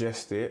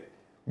 digest it,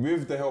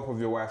 with the help of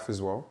your wife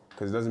as well,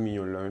 because it doesn't mean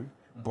you're alone,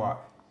 but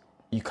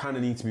you kind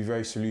of need to be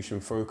very solution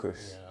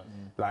focused.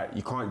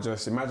 You can't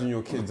just imagine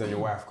your kids and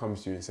your wife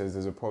comes to you and says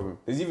there's a problem.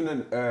 There's even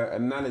an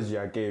analogy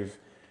I gave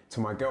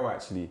to my girl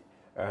actually.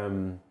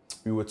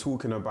 We were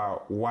talking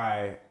about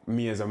why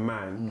me as a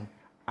man,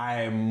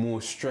 I am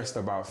more stressed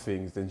about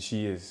things than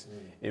she is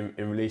in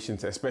relation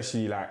to,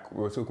 especially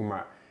we were talking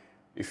about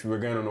if we were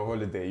going on a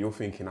holiday, you're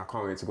thinking, I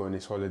can't wait to go on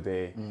this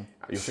holiday.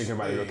 You're thinking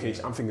about the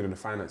location. I'm thinking of the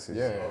finances.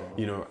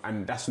 You know,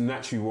 and that's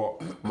naturally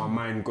what my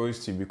mind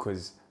goes to,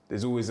 because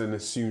there's always an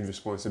assumed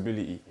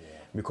responsibility.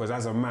 Because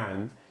as a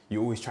man,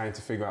 you're always trying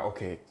to figure out,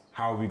 okay,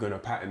 how are we going to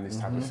pattern this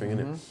type of thing,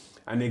 innit?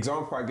 And the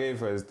example I gave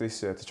her is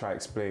this year to try to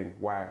explain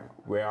why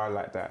we are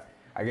like that.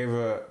 I gave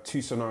her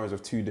 2 scenarios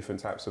of 2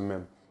 different types of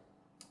men.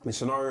 In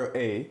scenario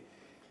A,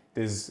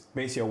 there's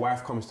basically a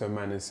wife comes to a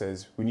man and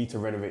says, we need to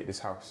renovate this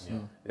house.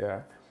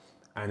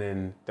 And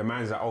then the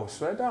man's like, oh,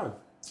 swear down.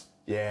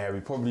 Yeah, we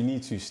probably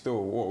need to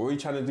still. What are you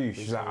trying to do?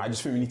 She's like, I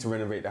just think we need to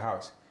renovate the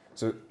house.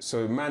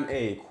 So man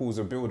A calls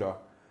a builder.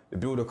 The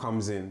builder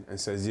comes in and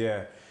says,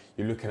 yeah,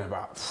 you're looking at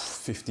about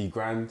 50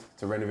 grand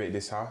to renovate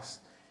this house.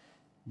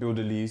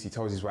 Builder leaves, he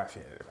tells his wife,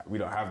 yeah, we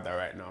don't have that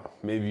right now.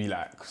 Maybe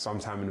like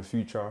sometime in the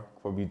future,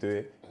 probably do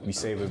it. We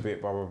save a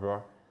bit, blah, blah,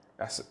 blah.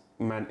 That's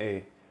man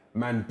A.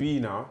 Man B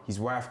now, his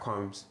wife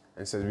comes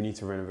and says, we need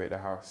to renovate the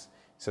house.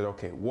 He said,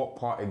 okay, what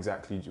part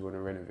exactly do you want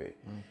to renovate?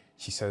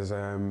 She says,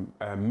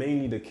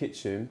 mainly the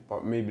kitchen,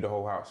 but maybe the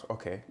whole house.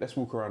 Okay, let's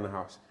walk around the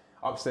house.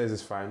 Upstairs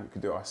is fine, we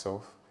could do it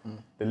ourselves.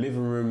 The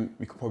living room,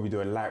 we could probably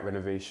do a light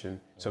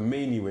renovation. So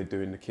mainly we're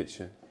doing the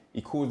kitchen.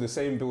 He calls the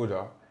same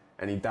builder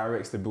and he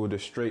directs the builder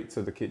straight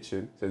to the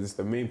kitchen. So this is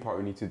the main part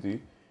we need to do.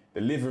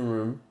 The living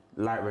room,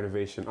 light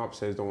renovation,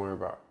 upstairs, don't worry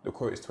about. The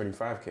quote is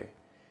 25k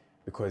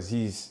because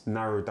he's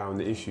narrowed down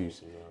the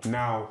issues.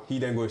 Now, he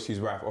then goes to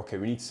his wife, okay,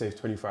 we need to save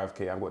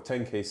 25k. I've got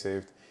 10k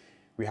saved.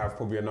 We have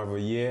probably another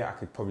year, I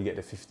could probably get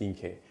the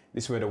 15k.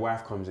 This is where the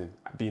wife comes in,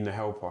 being the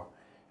helper.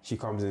 She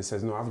comes in and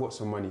says, no, I've got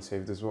some money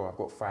saved as well. I've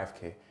got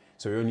 5k.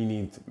 So we only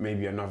need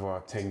maybe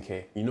another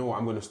 10k. You know what,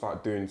 I'm gonna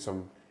start doing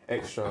some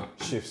extra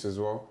shifts as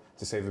well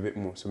to save a bit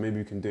more. So maybe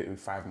we can do it in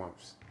 5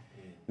 months.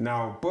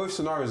 Now, both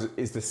scenarios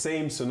is the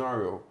same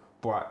scenario,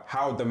 but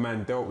how the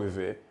man dealt with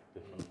it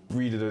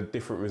breeded a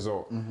different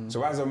result.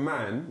 So as a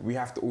man, we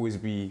have to always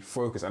be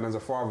focused, and as a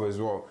father as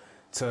well,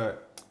 to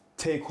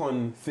take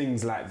on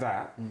things like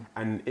that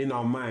and in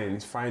our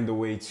minds find a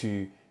way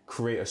to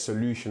create a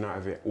solution out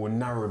of it or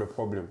narrow the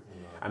problem.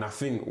 And I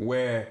think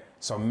where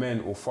some men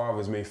or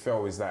fathers may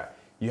fail is that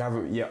you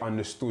haven't yet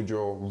understood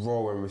your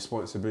role and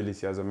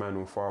responsibility as a man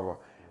or father,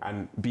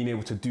 and being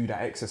able to do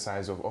that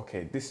exercise of,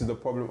 okay, this is the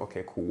problem,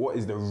 okay, cool, what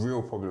is the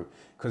real problem?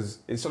 Because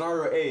in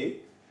scenario A,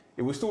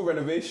 it was still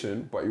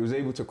renovation, but he was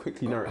able to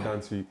quickly narrow it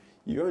down to,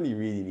 you only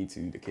really need to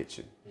do the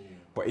kitchen.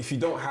 But if you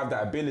don't have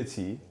that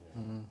ability,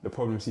 the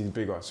problem seems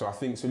bigger. So I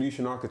think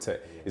solution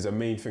architect is a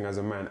main thing as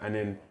a man. And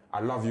then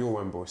I love your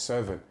one, bro,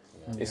 servant.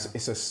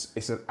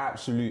 It's an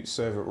absolute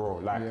servant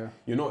role. Like,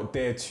 you're not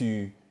there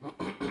to,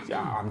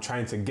 I'm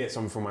trying to get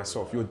something for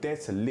myself. You're there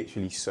to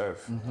literally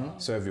serve.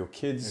 Serve your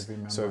kids,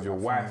 serve your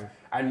wife.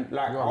 And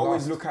like, I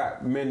always look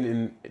at men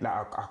in,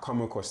 like, I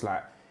come across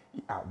like,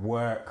 at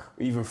work,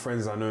 even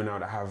friends I know now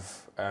that have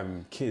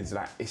kids,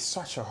 like, it's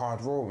such a hard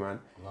role, man.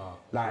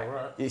 Like,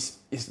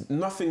 it's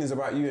nothing is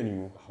about you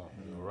anymore.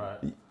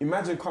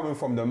 Imagine coming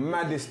from the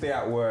maddest day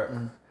at work,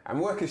 and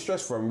work is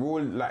stressful, and we're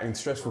all like in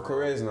stressful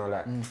careers now,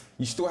 like,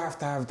 you still have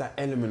to have that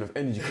element of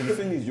energy. Because the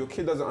thing is, your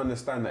kid doesn't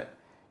understand that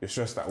you're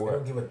stressed at work.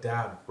 They don't give a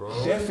damn,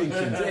 bro. They're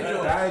thinking,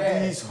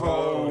 daddy's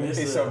home,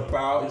 it's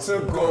about to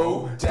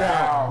go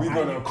down. We're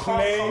gonna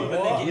play,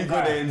 we're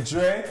gonna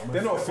enjoy.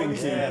 They're not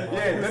thinking,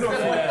 they're not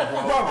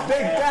thinking, bro,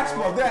 they gas,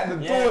 bro, they're at the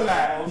door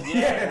like,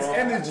 it's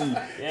energy.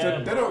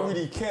 So they don't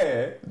really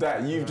care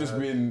that you've just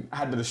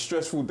had a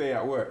stressful day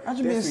at work.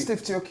 Imagine being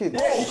stiff to your kid. You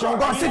can't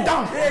go and sit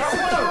down. That's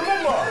what I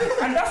remember.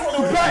 And that's what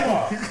I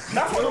remember.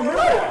 That's what I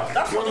remember.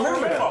 That's what I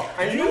remember.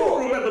 And you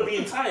don't remember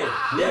being tired.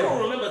 They don't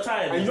remember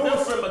tired. And you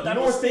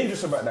know what's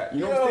dangerous about that?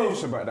 You know what's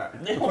dangerous about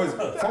that? Because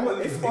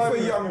if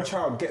a young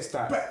child gets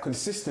that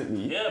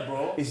consistently,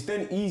 it's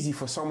then easy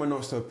for someone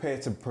else to appear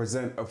to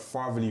present a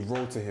fatherly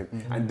role to him,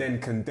 and then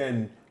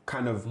can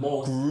kind of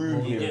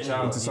groom him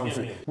into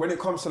something. When it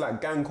comes to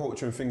like gang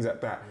culture and things like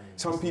that,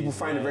 some people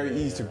find it very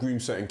easy to groom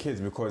certain kids,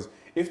 because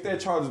if their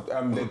child's,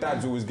 their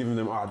dad's always giving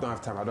them, I don't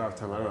have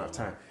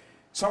time.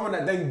 Someone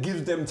that then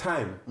gives them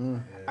time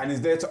and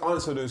is there to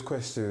answer those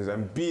questions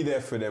and be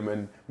there for them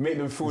and make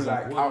them feel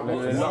like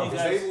outlet and love. Is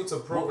able to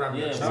program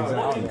your child.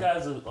 What you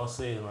guys are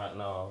saying right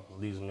now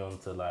leads me on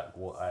to like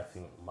what I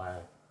think my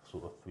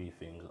sort of 3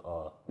 things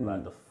are.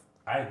 Like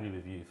I agree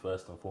with you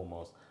first and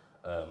foremost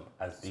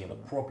as being a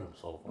problem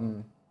solver.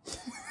 I'm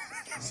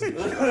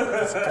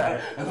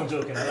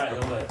joking, I like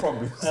your word.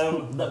 Problems.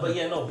 But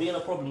yeah, no, being a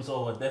problem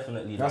solver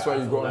definitely. That's why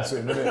you got into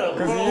it, isn't it?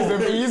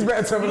 Because he used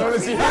better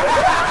terminology.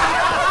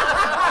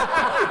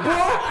 Bro,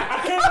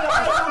 I came with an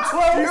iPhone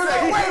 12. You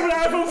like, came with an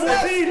iPhone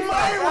 14.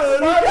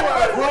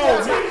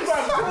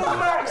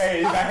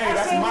 Hey,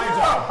 that's my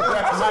job.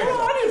 That's my job.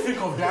 I didn't think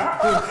of that.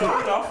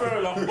 Fair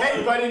enough.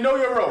 Hey, buddy, know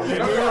your role. You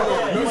sit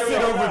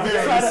over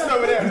there. You sit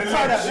over there.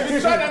 You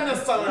try to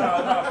understand.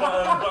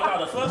 But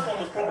no, the first one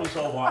was problem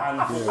solver,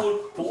 and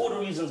for all the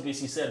reasons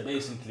basically said,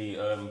 basically,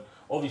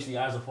 obviously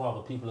as a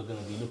father, people are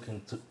going to be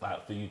looking to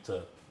like for you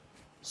to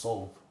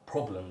solve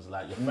problems.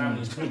 Like your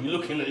family's going to be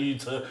looking at you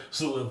to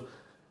sort of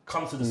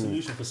come to the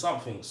solution for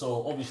something.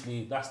 So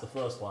obviously that's the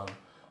first one.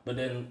 But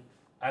then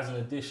as an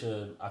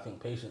addition, I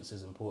think patience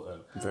is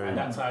important. And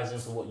that ties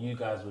into what you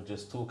guys were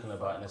just talking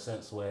about in a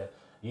sense where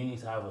you need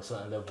to have a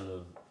certain level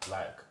of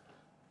like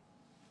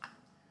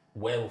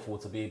wherewithal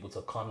to be able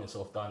to calm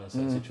yourself down in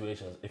certain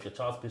situations. If your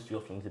child's pissed you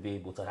off, you need to be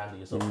able to handle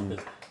yourself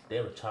because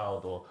they're a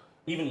child, or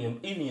even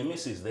your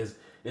missus,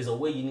 there's a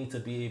way you need to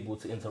be able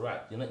to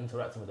interact. You're not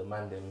interacting with a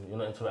man, then you're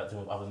not interacting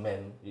with other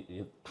men.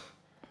 You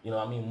know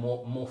what I mean?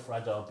 More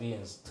fragile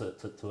beings to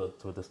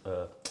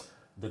a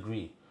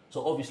degree.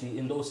 So obviously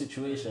in those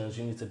situations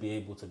you need to be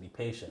able to be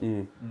patient.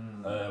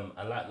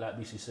 And like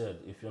BC said,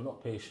 if you're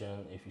not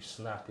patient, if you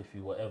snap, if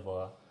you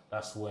whatever,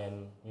 that's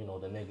when, you know,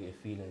 the negative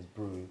feelings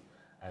brew,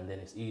 and then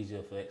it's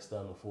easier for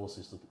external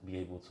forces to be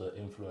able to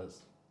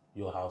influence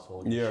your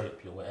household, your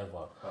ship, your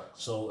whatever.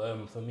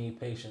 So for me,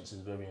 patience is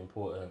very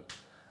important.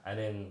 And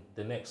then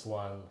the next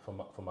one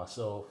for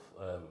myself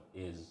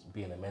is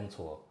being a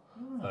mentor.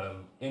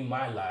 In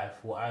my life,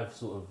 what I've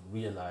sort of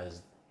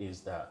realized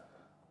is that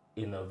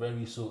in a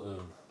very sort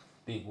of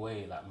big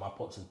way, like my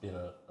pops has been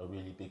a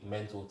really big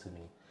mentor to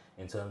me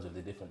in terms of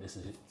the different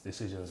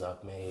decisions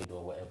I've made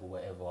or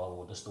whatever,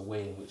 or just the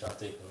way in which I've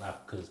taken life,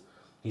 because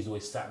he's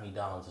always sat me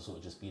down to sort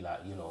of just be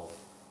like, you know,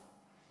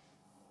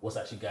 what's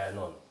actually going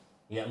on?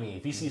 You know what I mean?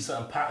 If he sees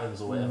certain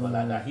patterns or whatever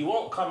like that, he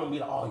won't come and be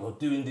like, oh,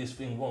 you're doing this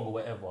thing wrong or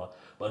whatever,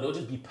 but there'll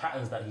just be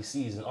patterns that he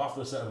sees, and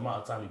after a certain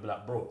amount of time, he'll be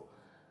like, bro,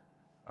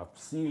 I've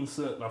seen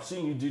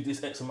you do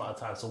this X amount of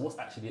time, so what's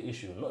actually the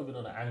issue? Not even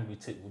on an angry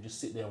tip, we'll just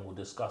sit there and we'll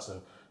discuss,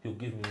 and he'll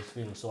give me his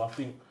feelings. So I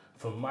think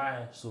from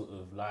my sort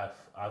of life,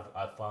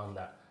 I've found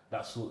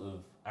that sort of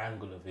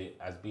angle of it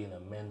as being a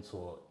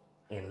mentor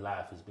in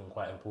life has been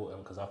quite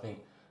important, because I think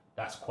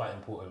that's quite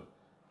important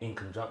in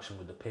conjunction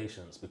with the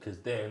patience, because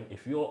then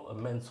if you're a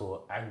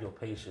mentor and you're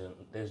patient,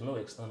 there's no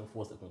external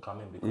force that can come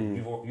in, because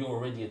you're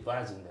already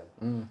advising them.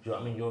 Do you know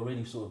what I mean? You're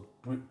already sort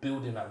of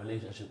building that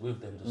relationship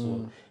with them to sort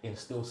of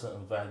instill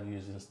certain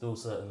values, instill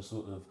certain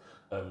sort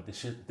of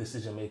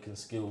decision-making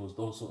skills,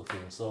 those sort of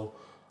things. So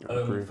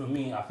for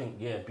me, I think,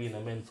 being a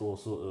mentor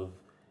sort of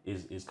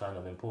is kind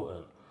of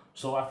important.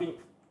 So I think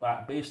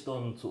based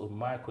on sort of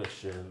my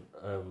question,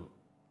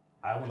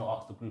 I want to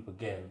ask the group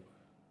again,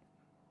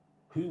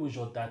 who was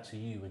your dad to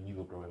you when you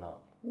were growing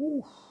up?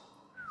 Oof.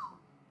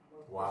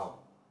 Wow.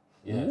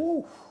 Yeah.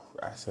 Oof.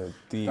 That's a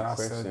deep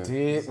That's question. a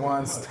deep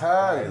one,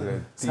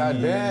 style. It's a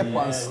deep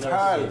one,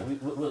 style.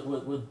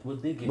 We're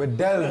digging. We're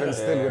delving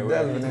still, we're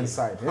delving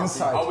inside.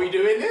 Are we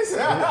doing this?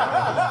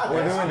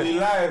 We're doing it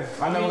live.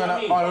 And then we're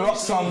gonna unlock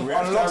some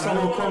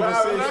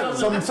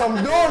conversation. Some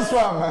doors,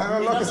 fam.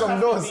 Unlock some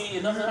doors.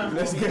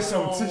 Let's get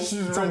some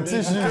tissues. Some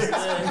tissues. It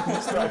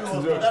doesn't have to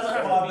be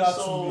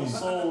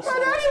so. My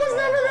daddy was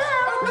never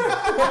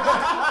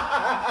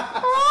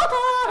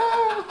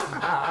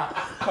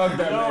Hug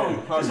that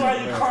man. That's why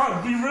you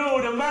can't be real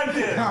with a man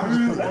there.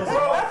 You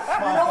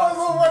know what's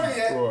so funny?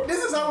 Yeah?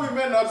 This is how we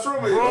men are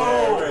trauma.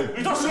 Bro,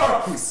 we just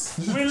laugh.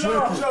 We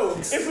laugh.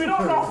 Jokes. If we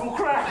don't laugh, we'll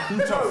cry.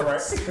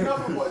 Jokes.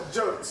 Nothing but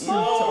jokes.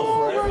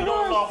 No, if we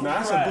don't laugh, we'll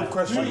That's cry. a good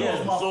question.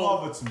 Yeah, My so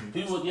father to me.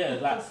 he would,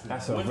 like,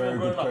 That's a when very you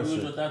were good growing up, who was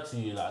question. your dad to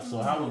you? Like,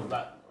 so how would,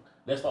 like,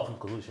 let's start from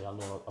Karuchi. I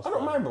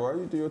don't mind, bro.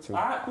 You do your thing.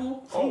 Alright,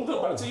 cool.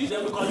 Look back to you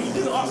then, because you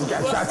didn't ask the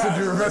first Tried to time.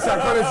 do reverse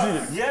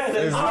psychology. Yeah,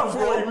 then It's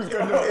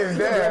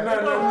there. No.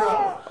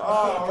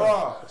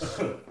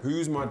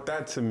 Who's my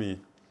dad to me?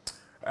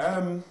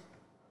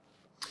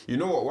 You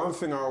know what? One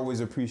thing I always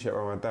appreciate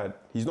about my dad,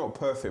 he's not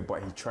perfect,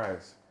 but he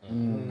tries.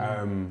 And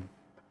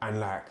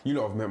like, you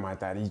lot have met my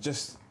dad.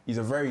 He's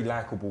a very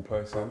likable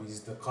person.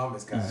 He's the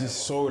calmest guy. He's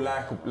just so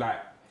likable. Like,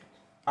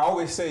 I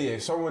always say,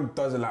 if someone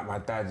doesn't like my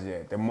dad,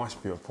 there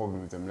must be a problem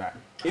with them. Like,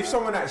 if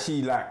someone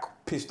actually like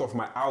pissed off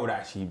I would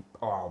actually,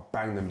 I'll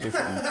bang them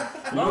differently.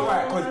 You know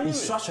why? Because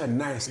he's such a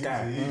nice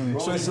guy.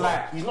 So it's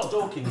like, he's not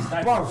joking. He's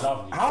nice. bro, He's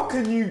lovely. how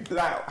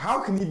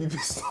can he be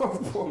pissed off,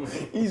 bro?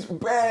 He's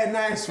bare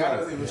nice, He man.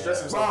 doesn't even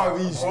stress himself. Bro,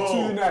 he's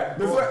too nice.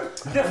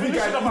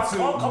 Definition of I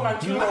can't come and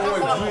kill you know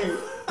him. what, drink.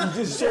 He's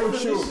just so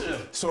chill.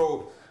 Definition.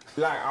 So,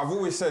 like, I've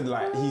always said,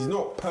 like, he's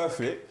not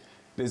perfect.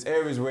 There's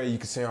areas where you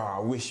could say, I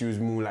wish he was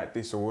more like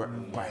this or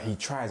what, but he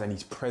tries and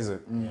he's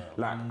present.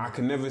 Like, I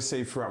can never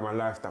say throughout my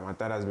life that my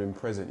dad has been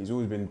present. He's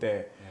always been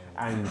there.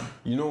 And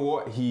you know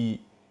what?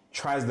 He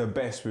tries the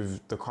best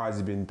with the cards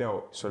he's been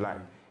dealt. So like,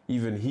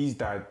 even his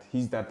dad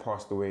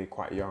passed away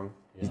quite young.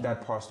 His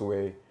dad passed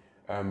away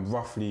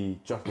roughly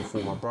just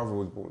before my brother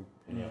was born.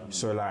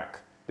 So like,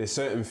 there's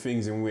certain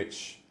things in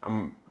which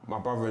my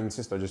brother and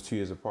sister are just 2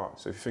 years apart.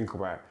 So if you think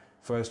about it,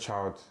 first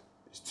child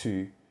is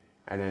 2,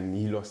 and then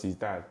he lost his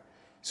dad.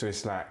 So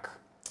it's like,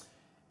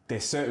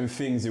 there's certain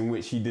things in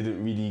which he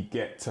didn't really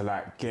get to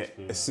like get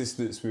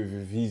assistance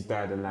with his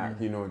dad, and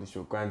like, you know, this is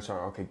your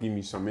grandchild, okay, give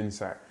me some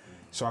insight.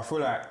 So I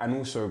feel like, and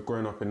also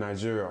growing up in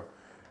Nigeria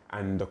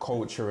and the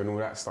culture and all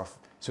that stuff,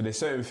 so there's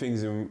certain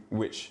things in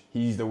which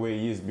he's the way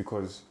he is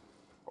because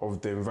of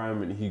the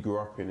environment he grew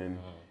up in and,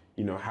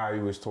 you know, how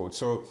he was taught.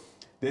 So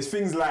there's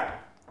things like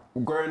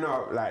growing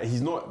up, like,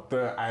 he's not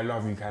the I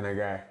love you kind of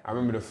guy. I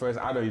remember the first,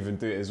 I don't even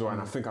do it as well,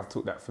 and I think I've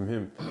took that from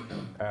him.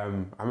 I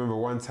remember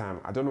one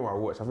time, I don't know what I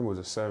watched, I think it was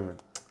a sermon.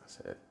 I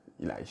said,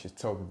 you should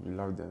tell people you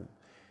love them.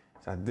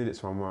 So I did it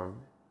to my mum.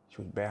 She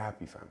was bare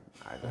happy, fam.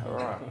 I was like, all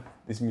right,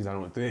 this means I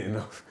don't do it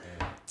enough.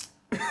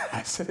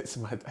 I said it to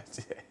my dad,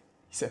 yeah.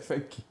 He said,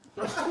 thank you.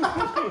 He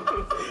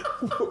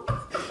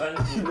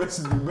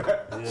messaged me back.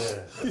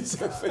 Yeah. He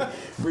said, thank you.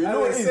 But you know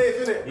what it is? Safe,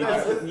 innit?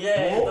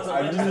 I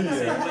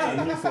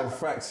knew for a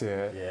fact,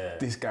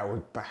 this guy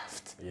was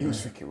baffed. He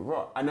was thinking,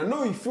 what? And I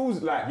know he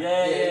feels like,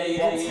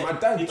 my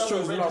dad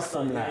shows love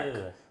from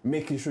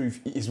making sure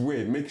it's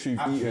weird, make sure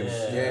you've eaten.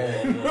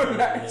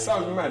 It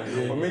sounds mad,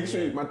 but make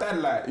sure, my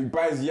dad, he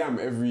buys yam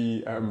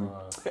every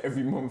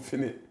month,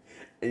 innit?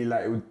 He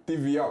would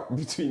divvy up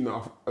between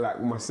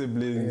my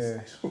siblings,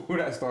 all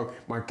that stuff.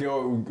 My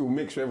girl will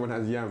make sure everyone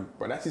has yam,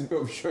 but that's his way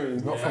of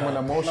showing. Not from an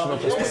emotional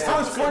perspective. It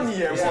sounds funny,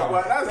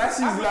 but that's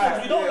his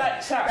we don't like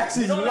chat. That's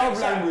his love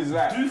language.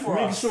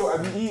 Make sure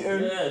have you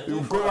eaten?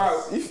 He'll go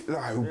out.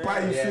 He'll buy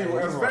you food,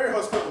 whatever. It's very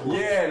hospitable.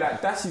 Yeah,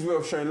 that's his way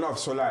of showing love.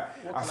 So I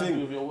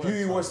think who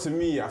he was to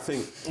me, I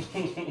think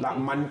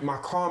my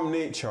calm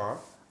nature,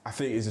 I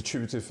think is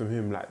attributed from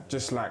him.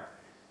 Just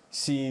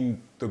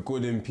seeing the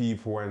good in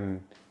people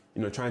and.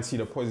 Try and see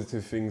the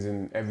positive things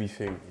in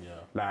everything.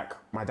 Yeah.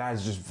 My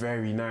dad's just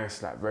very nice,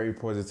 very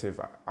positive.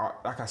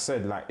 Like I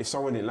said, if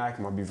someone didn't like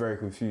him, I'd be very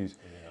confused.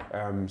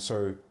 Yeah.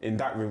 So in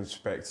that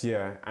respect,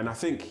 yeah. And I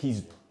think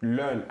he's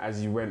learned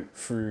as he went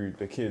through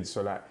the kids.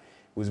 So it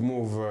was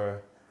more of a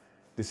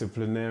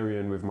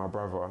disciplinarian with my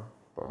brother.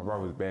 But my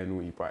brother was bare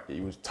naughty, but he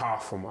was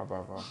tough on my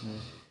brother.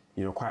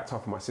 Quite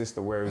tough on my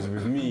sister. Whereas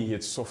with me,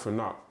 he'd soften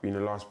up. Being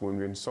the last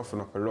born, he'd soften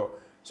up a lot.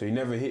 So he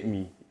never hit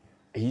me.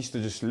 He used to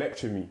just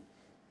lecture me.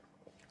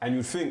 And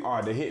you'd think,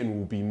 the hitting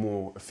will be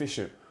more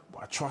efficient.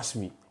 But trust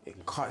me,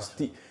 it cuts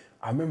deep.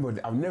 I remember,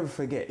 I'll never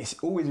forget, it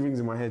always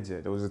rings in my head,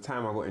 There was a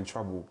time I got in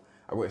trouble.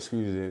 I got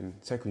excluded in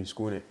secondary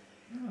school, innit?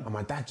 And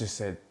my dad just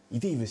said, he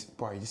just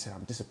said,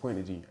 I'm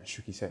disappointed in you. And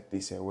Shuki said,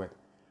 they said, what?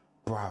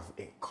 Bruv,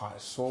 it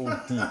cut so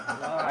deep.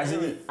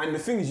 And the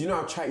thing is,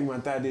 how chatty my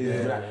dad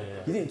is.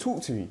 He didn't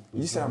talk to me. He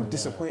just said, I'm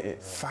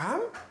disappointed.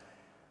 Fam?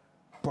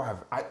 Bruv,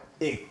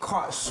 it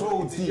cut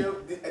so deep.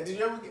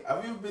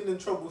 Have you been in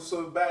trouble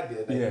so bad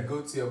that you go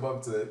to your mum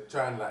to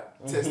try and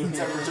test the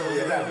temperature of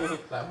your dad?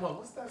 Mum,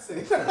 what's that saying?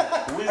 Wisdom.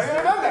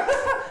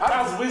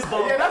 That's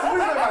wisdom. Yeah, that's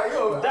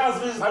wisdom. That's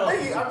wisdom. I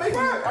beg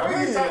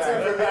you chat to him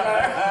for me.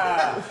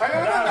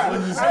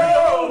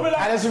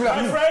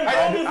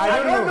 I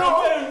don't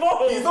know.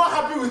 He's not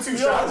happy with 2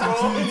 shots, bro. I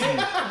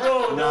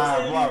don't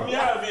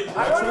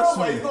know,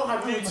 but he's not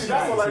happy with 2.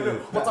 That's all I know.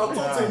 But I'll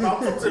talk to him. I'll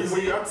talk to him for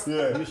you.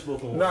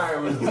 Nah, it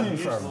was deep,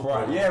 fam.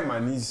 But yeah,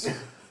 man, he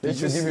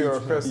should give you a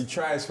request. He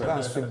tries, fam.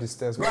 Can't sweep the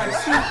stairs. Maybe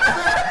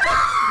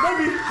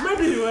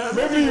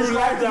you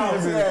like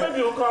down. Maybe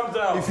you'll calm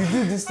down. If you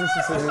do this, you'll be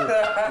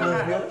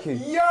okay.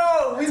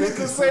 Yo, we live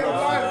the same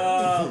life.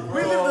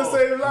 We live the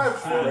same life.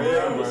 For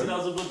real. That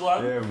was a good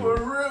one. Yeah, for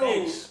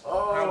real.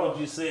 How would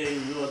you say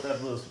your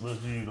dad was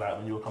to you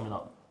when you were coming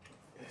up?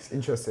 It's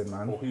interesting,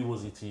 man. Or who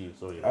was he to you?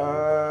 Sorry.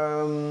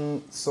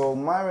 So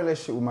my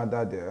relationship with my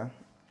dad,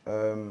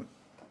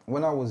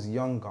 when I was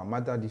younger, my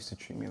dad used to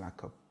treat me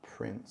like a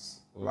prince.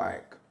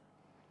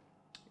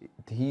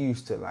 He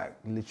used to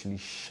literally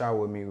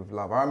shower me with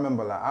love. I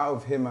remember out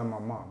of him and my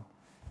mum,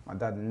 my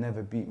dad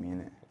never beat me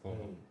in it. It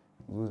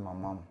was always my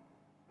mum.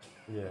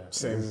 Yeah.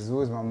 Same. It was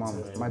always my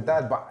mum. My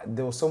dad, but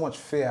there was so much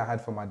fear I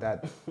had for my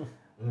dad.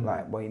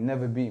 But he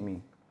never beat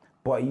me.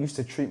 But he used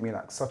to treat me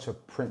like such a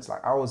prince.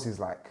 I was his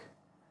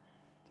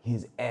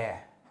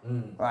heir.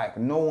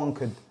 No one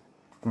could,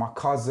 my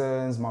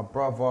cousins, my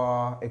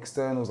brother,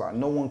 externals,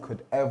 no one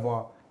could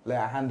ever lay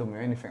a hand on me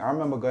or anything. I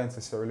remember going to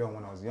Sierra Leone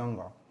when I was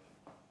younger.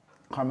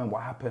 I can't remember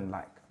what happened.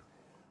 My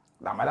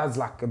dad's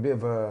a bit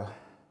of a,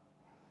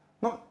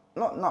 but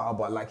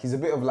he's a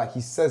bit of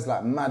he says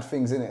mad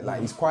things in it.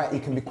 He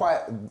can be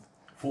quite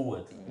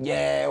forward.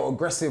 Yeah, or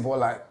aggressive or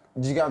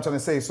do you get what I'm trying to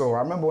say? So I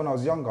remember when I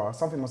was younger,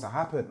 something must have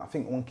happened. I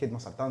think one kid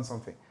must have done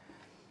something.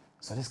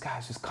 So this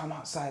guy's just come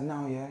outside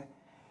now, yeah.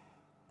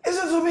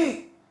 Listen to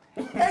me.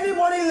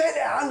 Anybody lay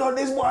their hand on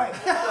this boy,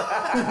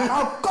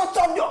 I'll cut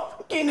off your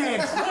fucking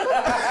head.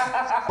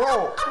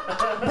 Bro,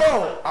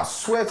 I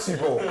swear to you,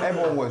 bro,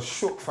 everyone was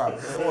shook, fam.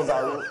 Everyone was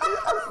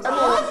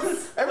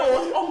You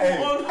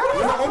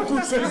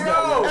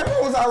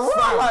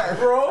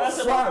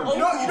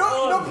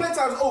know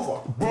playtime's over.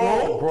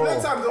 Bro.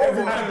 Playtime's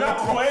over. At that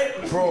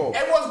point, bro.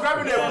 Everyone's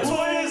grabbing their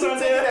toys and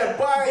taking their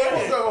bike,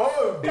 everyone's going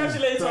home. Catch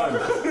you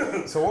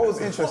later. So what was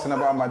interesting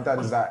about my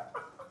dad is that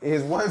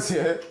his words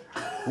here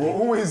were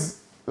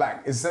always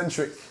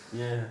eccentric.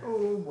 Yeah.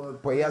 Oh my.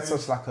 But he had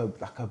such a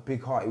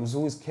big heart. He was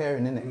always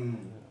caring, innit?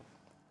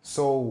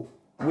 So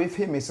with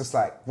him, it's just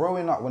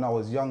growing up when I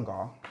was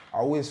younger, I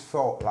always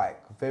felt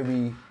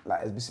very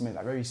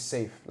very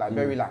safe.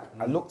 Very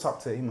I looked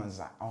up to him and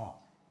was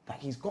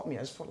he's got me.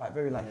 I just felt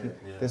very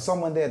there's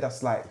someone there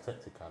that's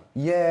protected kind of.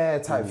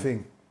 type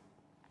thing.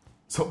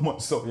 So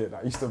much so,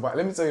 I used to buy.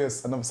 Let me tell you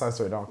another side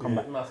story. Now I'll come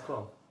back. Nice,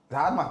 come.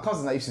 I had my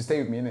cousin that used to stay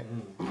with me, innit?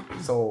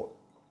 So,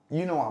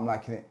 you know what I'm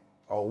liking it.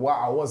 Or what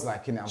I was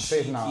liking it. I'm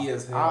safe now.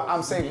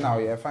 I'm safe now,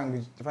 yeah.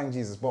 Thank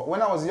Jesus. But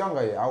when I was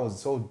younger, yeah, I was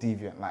so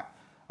deviant. Like,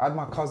 I had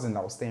my cousin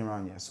that was staying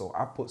around, yeah. So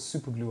I put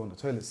super glue on the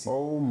toilet seat.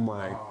 Oh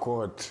my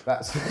God.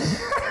 That's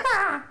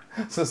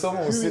so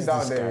someone would sit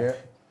down there, yeah.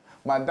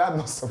 My dad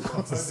must have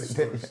gone to sit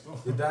there. Yeah.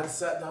 Your dad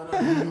sat down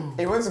on you.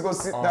 He went to go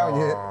sit down,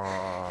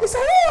 yeah. He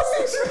said,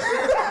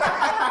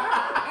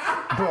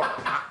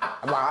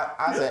 But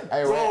I said,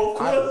 hey, Bro,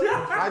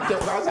 I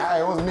said, hey,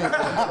 it was me.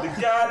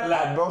 The guy,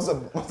 like, I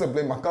must have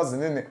blamed my cousin,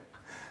 innit?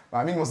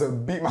 I mean, he must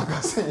have beat my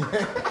cousin,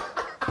 yeah.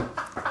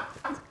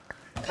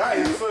 That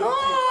is so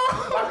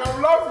deep. Like,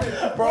 I'm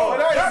laughing. Bro,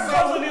 that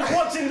cousin is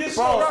watching this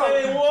show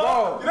saying what?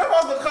 Bro, You know if I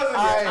was the cousin,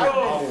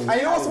 and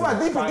you know what's mad?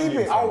 Deep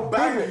it. I'll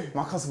bang it.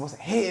 My cousin must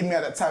have hated me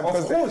at that time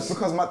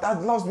because my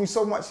dad loves me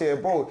so much here,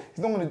 bro. He's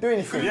not gonna do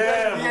anything.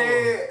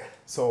 Yeah.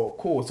 So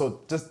cool.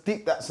 So just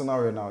deep that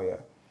scenario now, yeah.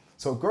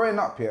 So growing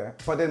up, yeah,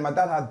 but then my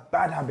dad had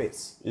bad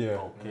habits.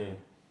 Yeah. Okay.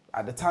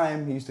 At the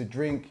time, he used to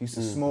drink, he used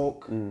to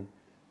smoke,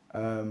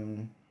 a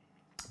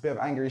bit of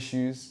anger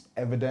issues,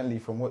 evidently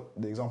from what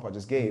the example I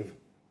just gave.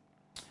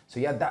 So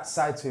he had that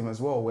side to him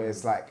as well, where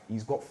it's like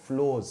he's got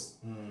flaws.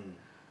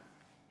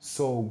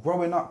 So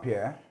growing up,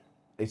 yeah,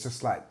 it's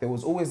just like there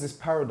was always this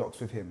paradox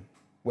with him,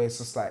 where it's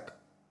just like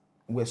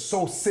we're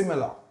so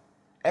similar.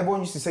 Everyone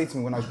used to say to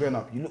me when I was growing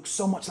up, "You look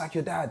so much like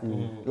your dad."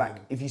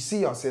 Like if you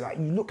see us, they're like,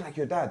 "You look like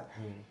your dad."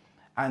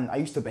 And I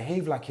used to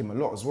behave like him a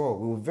lot as well.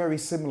 We were very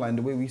similar in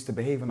the way we used to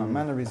behave and our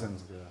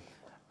mannerisms.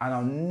 And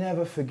I'll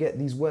never forget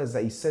these words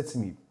that he said to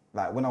me.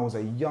 Like when I was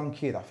a young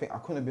kid, I think I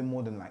couldn't have been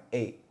more than like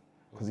 8,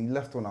 because he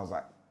left when I was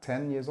like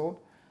 10 years old.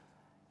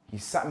 He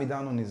sat me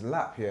down on his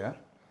lap, yeah.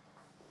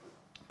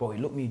 Bro,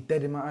 he looked me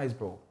dead in my eyes,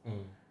 bro.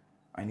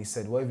 And he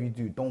said, whatever you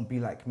do, don't be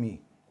like me.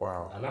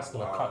 Wow. And that's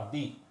gonna cut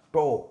deep.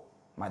 Bro,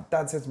 my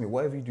dad said to me,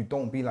 whatever you do,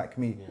 don't be like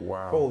me.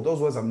 Wow. Bro, those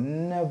words have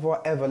never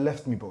ever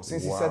left me, bro.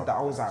 Since he said that,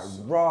 I was like,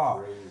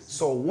 rah.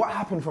 So what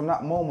happened from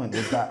that moment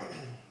was that,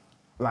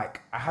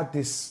 like, I had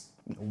this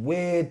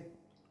weird,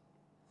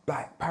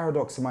 like,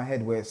 paradox in my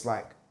head where it's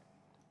like,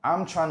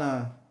 I'm trying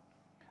to,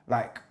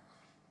 like,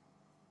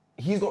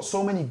 he's got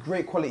so many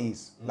great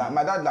qualities. Like,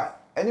 my dad, like,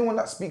 anyone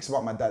that speaks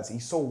about my dad,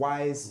 he's so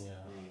wise.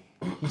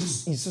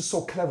 He's just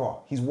so clever.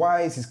 He's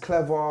wise, he's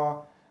clever,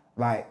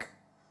 like,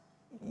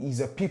 he's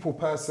a people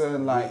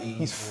person, like,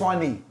 he's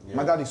funny.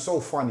 My dad is so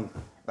funny.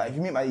 Like, if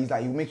you meet my, he's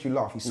like, he'll make you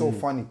laugh. He's so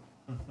funny.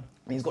 And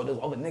he's got those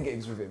other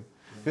negatives with him.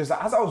 Because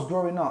like, as I was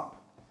growing up,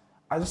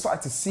 I just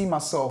started to see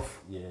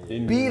myself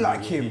be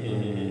like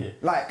him.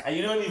 Like, And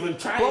you don't even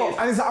try bro, it.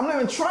 and it's like, I'm not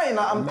even trying.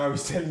 Like, Now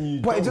he's telling you.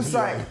 but it's don't just be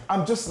like,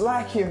 I'm just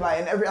like him. Like,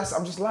 in every aspect,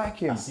 I'm just like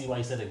him. I see why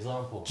you said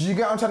example. Do you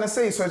get what I'm trying to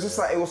say? So it's just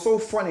like, it was so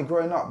funny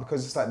growing up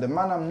because it's like the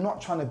man I'm not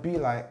trying to be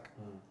like,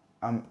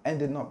 I'm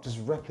ending up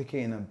just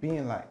replicating and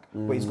being like.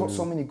 But he's got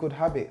so many good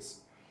habits.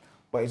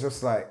 But it's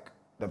just like,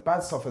 the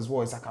bad stuff as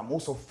well, it's like I'm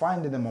also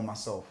finding them on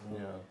myself.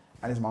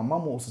 And it's my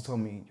mum also told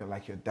me, you're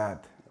like your dad.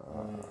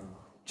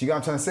 Do you get what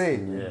I'm trying to say?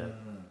 Yeah.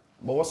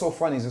 But what's so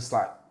funny is just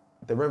like,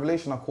 the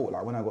revelation I caught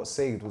like when I got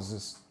saved was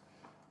just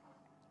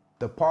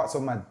the parts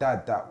of my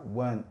dad that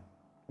weren't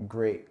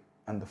great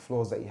and the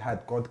flaws that he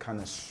had, God kind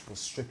of was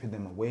stripping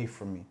them away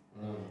from me.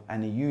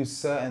 And he used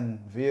certain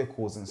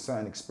vehicles and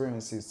certain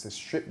experiences to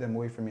strip them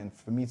away from me and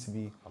for me to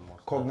be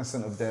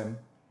cognizant of them,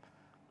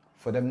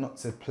 for them not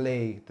to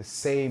play the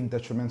same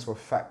detrimental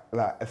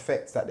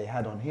effects that they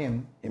had on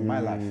him in my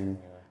life. Do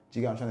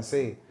you get what I'm trying to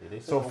say?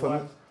 So for me,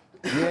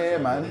 yeah,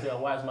 man. A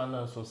wise man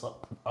learns from some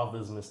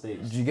others'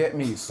 mistakes. Do you get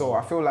me? So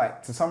I feel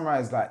like, to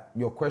summarize like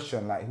your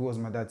question, like who was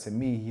my dad to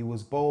me, he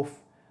was both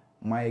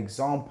my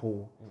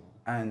example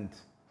and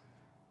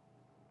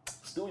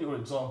Still your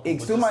example.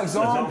 it's still my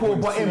example,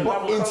 but in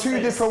two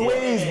different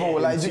ways, bro.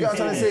 Like, do you get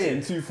what I'm trying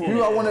to say?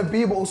 Who I want to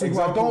be, but also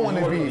who I don't want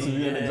to be. To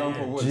be an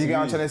example of what Do you to get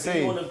what I'm be. trying to You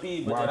say? want to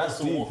be, but Wow, then that's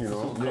to deep, walk you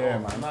know? through. Yeah,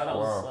 man. Nah, that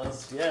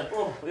was, yeah,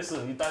 bro.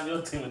 Listen, you done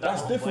your thing with that.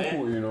 That's one,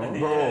 difficult, boy. you know?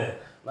 Bro.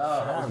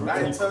 Nah, that was That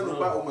really internal good,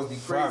 battle must be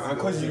crazy. And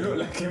because you look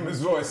like him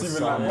as well, it's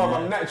even like, Yeah. bruv,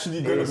 I'm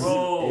naturally gonna be.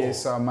 bro.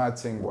 It's a mad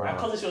thing, bro. And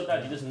because it's your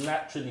dad, you just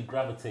naturally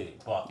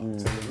gravitate. But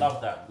love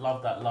that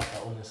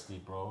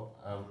honesty, bro.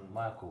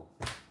 Michael.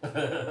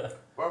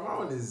 Bro, my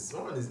one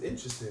is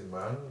interesting,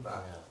 man.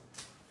 Like,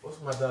 what's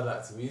my dad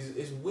like to me?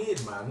 It's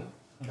weird, man.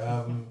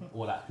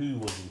 Or like, who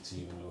was he to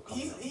you when you were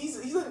coming up?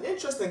 He's an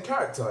interesting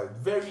character,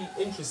 very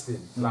interesting.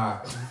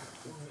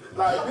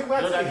 Like big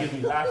man. Your dad gave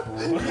me life,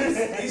 bro.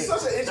 He's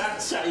such an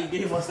That chat he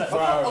gave us that A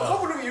fire.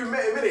 couple of you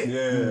met him, innit?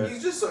 Yeah.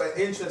 He's just sort of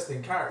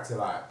interesting character,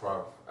 like,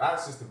 bro.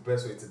 That's just the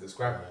best way to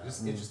describe him.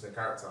 Just interesting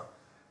character.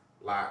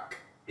 Like,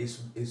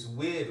 it's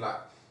weird. Like,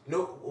 you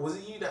know, was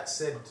it you that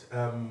said,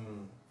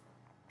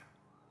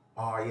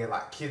 oh yeah,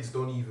 like kids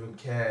don't even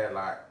care,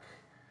 like,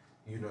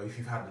 you know, if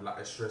you've had like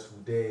a stressful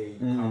day, you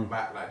come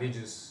back, like they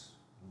just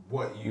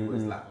want you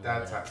as like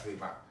dad type thing.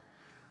 Like,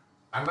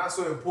 And that's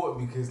so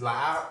important because like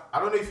I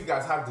don't know if you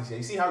guys have this yet.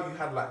 You see how you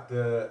had like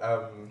the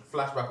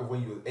flashback of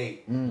when you were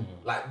 8?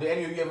 Like did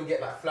any of you ever get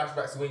like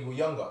flashbacks of when you were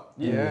younger?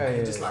 And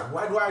you're just like,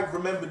 why do I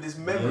remember this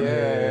memory?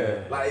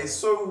 Like it's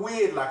so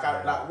weird. Like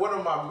like one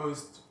of my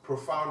most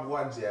profound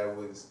ones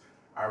was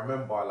I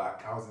remember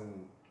like I was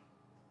in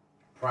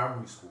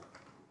primary school.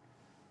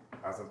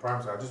 I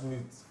just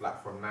moved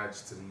like from Niger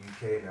to the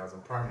UK and I was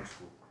in primary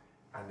school.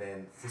 And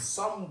then for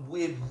some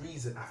weird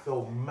reason I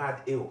felt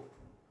mad ill.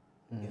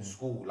 In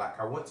school, like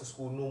I went to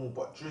school normal,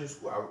 but during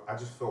school I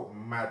just felt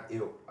mad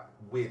ill, like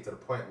weird to the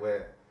point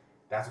where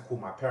they had to call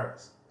my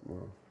parents.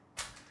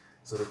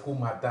 So they called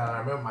my dad.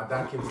 I remember my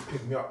dad came to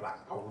pick me up, like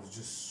I was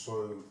just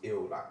so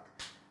ill, like.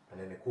 And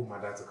then they called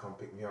my dad to come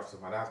pick me up. So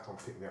my dad come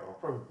pick me up. I was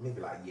probably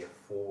maybe like year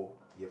 4,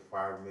 year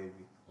 5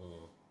 maybe.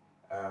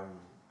 And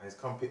he's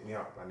come pick me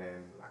up, and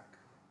then like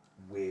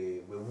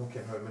we're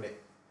walking home in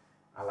it.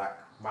 And like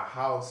my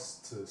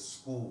house to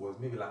school was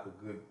maybe like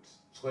a good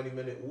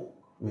 20-minute walk,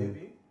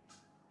 maybe.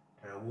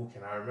 And I'm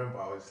walking, I remember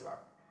I was like,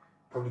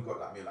 probably got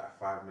like maybe like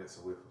 5 minutes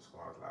away from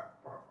school. I was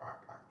like, bro, I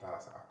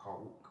can't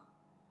walk.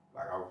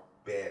 Like I was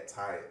bare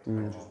tired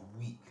and just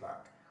weak.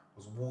 Like I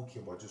was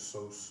walking, but just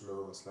so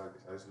slow and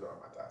sluggish. I just looked at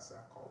my dad and said,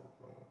 I can't walk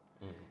no more.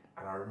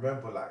 And I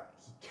remember like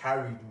he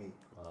carried me.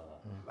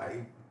 Like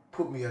he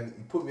put me on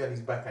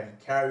his back and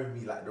he carried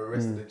me like the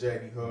rest of the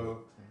journey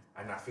home.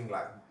 And I think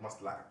like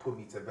must like put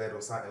me to bed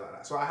or something like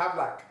that. So I have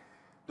like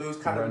those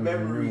kind of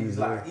memories.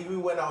 Like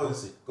even when I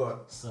was gone.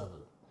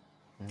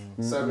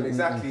 7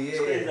 exactly,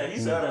 yeah. He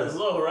said that as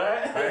well,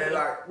 right? And then,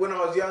 like when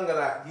I was younger,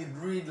 like you'd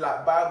read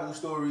like Bible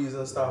stories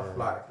and stuff,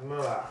 like you know,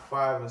 like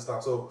 5 and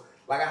stuff. So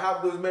like I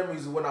have those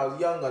memories of when I was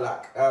younger,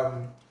 like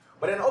but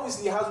then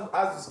obviously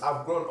as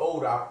I've grown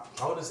older,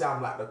 I wouldn't say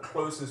I'm like the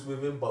closest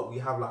with him, but we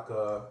have like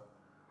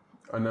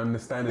an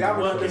understanding. We have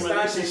an working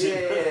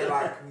understanding,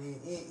 like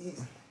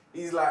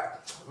he's like,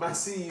 man,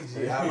 see you, G.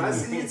 Man,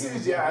 see you too,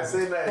 G. I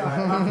say that.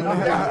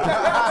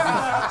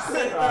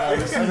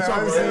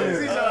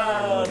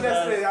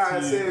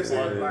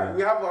 Like,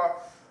 we have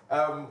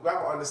an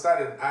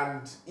understanding,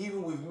 and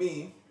even with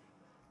me,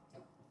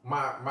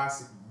 my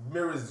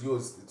mirrors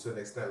yours to an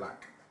extent.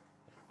 Like,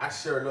 I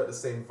share a lot of the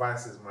same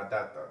vices my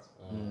dad does.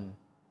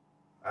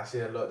 I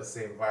share a lot of the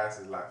same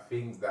vices, like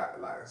things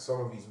that, like some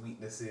of his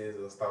weaknesses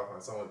and stuff,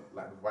 and some of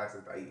like the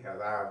vices that he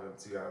has, I have them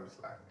too. I'm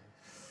just like,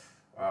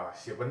 oh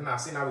shit. But then I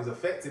seen how he's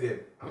affected him,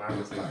 and I'm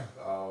just like,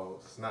 oh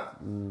snap.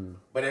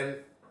 But then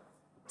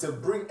to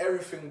bring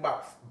everything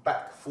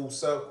back full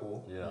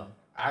circle,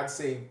 I'd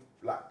say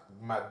like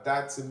my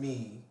dad to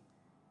me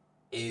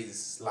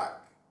is like,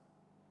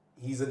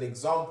 he's an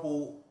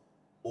example,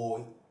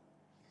 or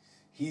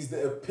he's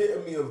the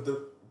epitome of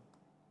the,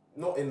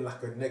 not in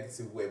like a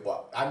negative way,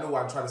 but I know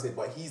what I'm trying to say,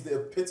 but he's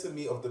the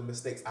epitome of the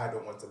mistakes I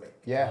don't want to make.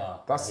 Yeah,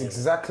 that's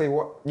exactly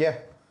what, do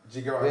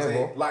you get what I'm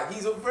saying? Bro. Like,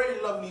 he's a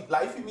very lovely,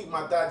 like if you meet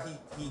my dad,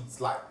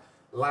 he's like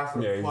life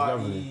of the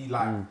party,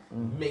 like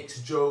makes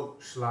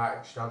jokes,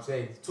 like, you know what I'm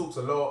saying? He talks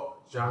a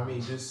lot, do you know what I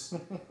mean? Just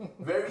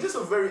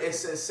a very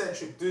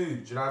eccentric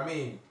dude, do you know what I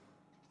mean?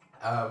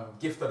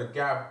 Gift of the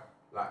gab,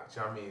 like, do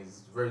you know what I mean?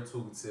 He's very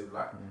talkative,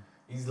 like,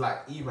 he's like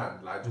E-Man,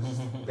 like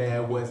just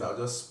bare words that'll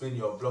just spin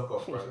your block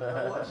off, bro.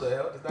 Like, what the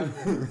hell does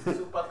that mean?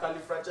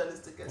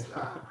 Supercalifragilistic,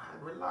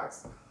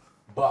 relax.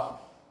 But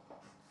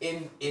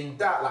in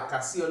that, like I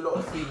see a lot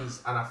of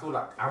things, and I feel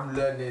like I'm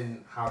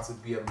learning how to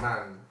be a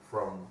man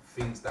from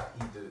things that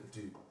he didn't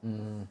do.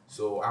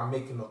 So I'm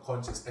making a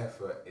conscious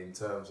effort in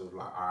terms of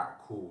like, alright,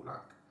 cool. Like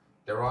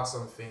there are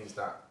some things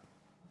that,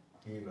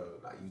 you know,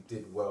 like you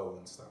did well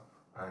and stuff,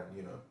 and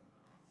you know,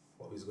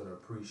 always gonna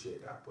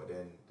appreciate that. But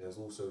then there's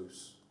also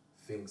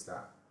things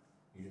that,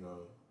 you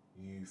know,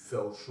 you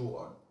fell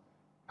short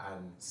on,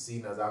 and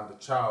seeing as I'm the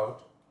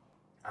child,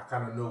 I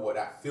kind of know what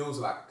that feels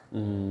like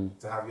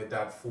to have your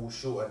dad fall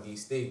short on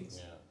these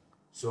things.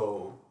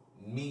 So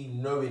me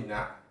knowing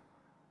that,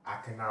 I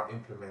can now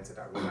implement it,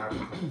 that when I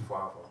become a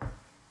father,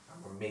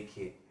 I'm gonna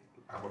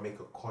make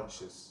a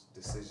conscious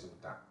decision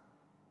that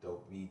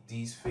there'll be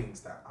these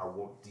things that I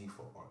won't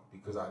default on,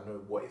 because I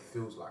know what it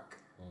feels like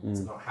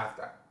to not have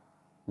that.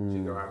 Do you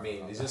know what I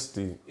mean? It's just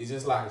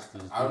like,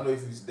 I don't know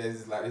if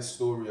there's like this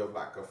story of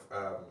like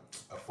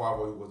a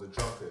father who was a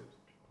drunkard,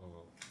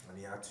 and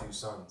he had 2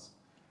 sons,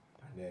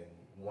 and then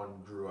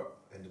one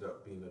ended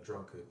up being a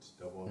drunkard,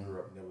 the other one grew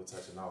up never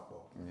touching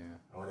alcohol. And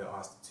when they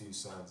asked the 2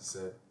 sons,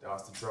 they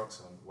asked the drunk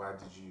son, why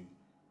did you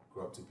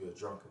grow up to be a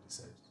drunkard? He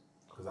said,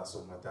 because I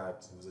saw my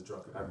dad, he was a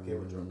drunkard, I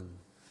became a drunkard.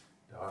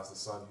 They asked the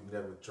son who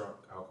never drunk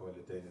alcohol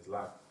a day in his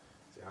life,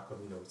 he said, how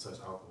come you never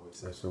touched alcohol? He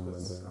said,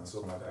 because I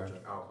saw my dad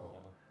drink alcohol.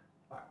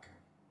 Like,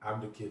 I'm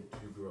the kid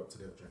who grew up to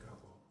never drink alcohol.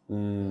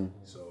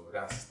 So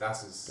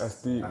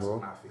that's deep, bro.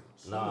 What I think.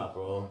 Nah,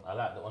 bro. I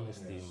like the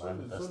honesty,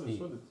 man. That's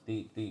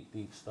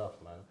deep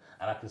stuff, man.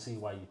 And I can see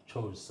why you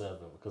chose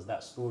servant, because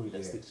that story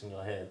that sticks in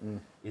your head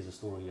is a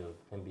story of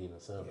him being a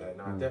servant. Yeah,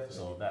 nah, definitely.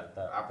 So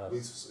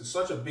it's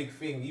such a big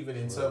thing, even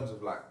in terms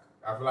of like,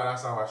 I feel like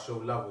that's how I show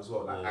love as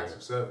well, like acts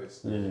of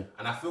service. And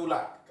I feel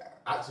like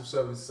acts of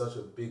service is such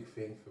a big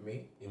thing for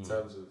me in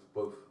terms of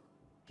both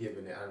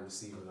giving it and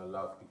receiving the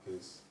love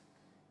because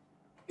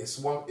it's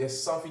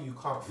something you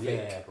can't fake.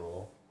 Yeah,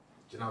 bro.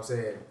 Do you know what I'm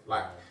saying?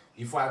 Like,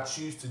 if I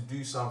choose to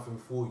do something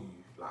for you,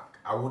 like,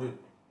 I wouldn't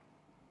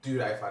do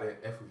that if I didn't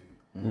F with you.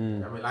 You know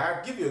what I mean? Like,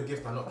 I'd give you a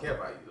gift and not care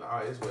about you.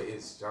 Like, it is what it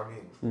is. Do you know what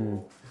I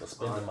mean? But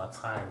spending my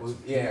time. To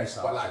Yeah, do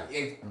but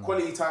like,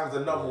 quality time is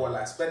another one.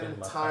 Like, spending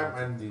my time time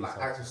to and do like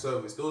something. acts of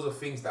service, those are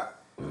things that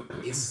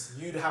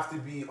you'd have to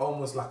be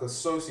almost like a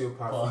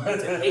sociopath for you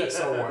to hate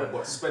someone,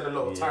 but spend a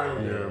lot of time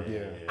with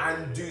them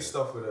and do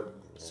stuff with them.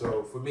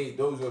 So for me,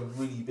 those are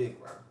really big,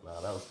 man. Nah,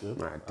 that was good.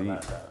 Nah, I deep.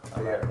 like that.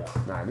 I like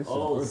that. Nah, this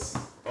Oh, is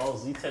good.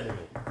 oh, you telling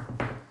me?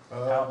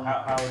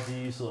 How do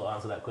you sort of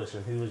answer that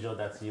question? Who was your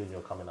dad to you when you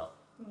were coming up?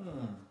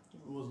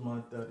 Who was my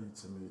daddy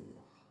to me?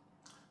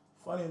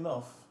 Funny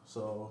enough,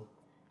 so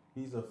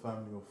he's a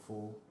family of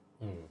 4.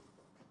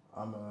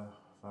 I'm a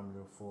family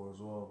of 4 as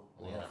well.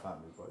 Well, not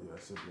family, but yeah,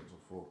 siblings of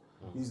 4.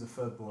 He's the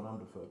third born, I'm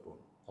the third born.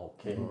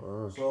 Okay.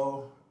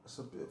 So it's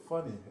a bit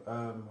funny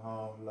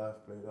how life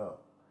played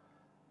out.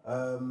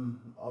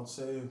 I'd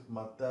say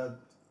my dad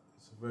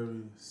is a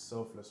very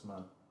selfless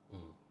man.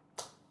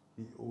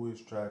 He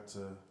always tried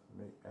to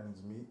make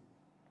ends meet.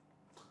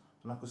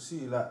 And I could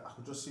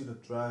just see the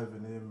drive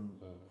in him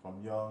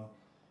from young.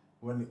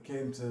 When it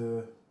came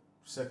to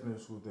secondary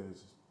school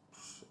days,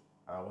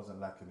 I wasn't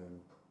lacking in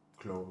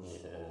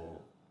clothes or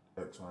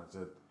X, Y, and Z.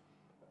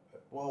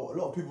 Well, a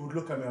lot of people would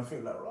look at me and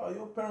think like, "Oh,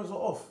 your parents are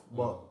off,"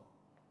 but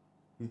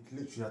he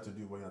literally had to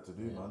do what he had to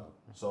do, man.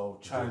 So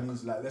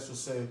Chinese, like let's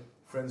just say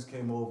friends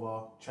came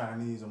over,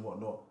 Chinese and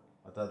whatnot,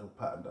 my dad would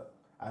pattern that.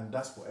 And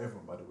that's for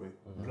everyone, by the way,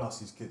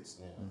 plus his kids.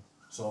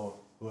 So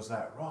it was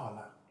like,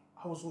 like,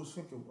 I was always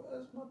thinking,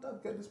 where's my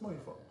dad get this money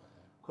from?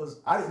 Because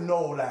I didn't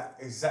know like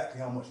exactly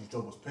how much his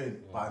job was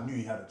paying, but I knew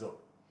he had a job.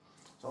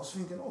 So I was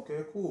thinking,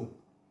 okay, cool.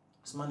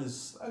 This man is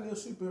slightly a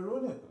superhero,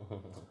 isn't it?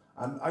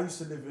 And I used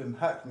to live in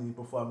Hackney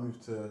before I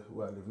moved to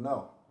where I live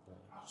now.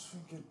 I was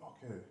thinking,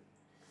 okay.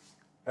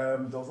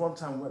 There was one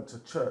time we went to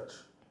church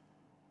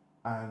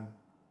and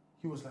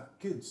he was like,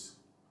 kids,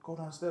 go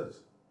downstairs.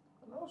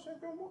 And I was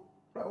thinking, what?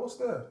 Like, what's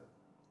there?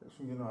 Next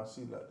thing you know, I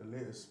see like the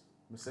latest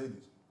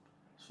Mercedes.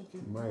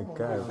 Thinking, My come on,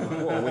 God,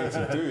 man. what a way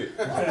to do it.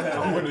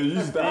 I'm going to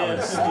use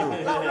that skill.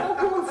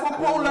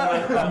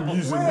 I'm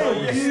using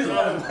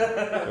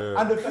that.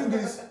 And the thing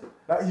is,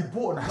 like, he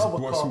bought another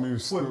boss car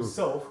move for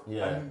himself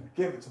Yeah. and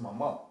he gave it to my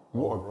mum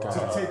What a to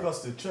guy. take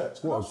us to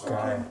church. What a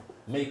guy.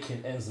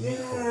 Making ends meet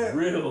Yeah. for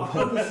real.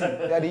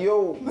 Daddy,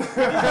 yo. In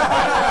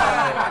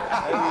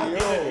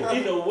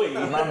a way.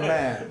 My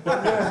man.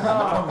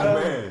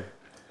 Man.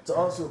 To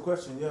answer your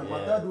question, my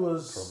Yeah, dad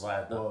was,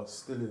 provider. well,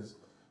 still is,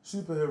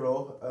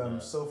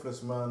 superhero,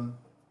 selfless man,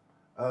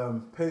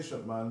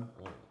 patient man,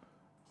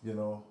 you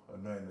know,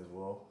 annoying as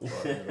well,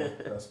 but, you know,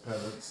 that's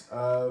parents.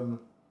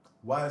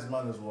 Wise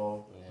man as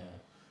well,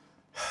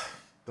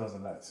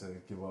 doesn't like to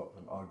give up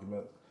an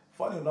argument.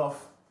 Funny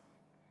enough,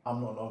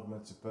 I'm not an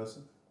argumentative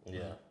person.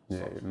 Yeah.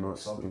 Yeah, you're not.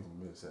 Some people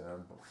may say I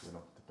am, but you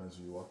know, depends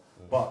who you are.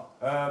 But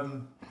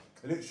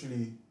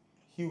literally,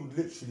 he would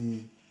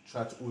literally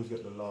try to always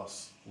get the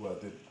last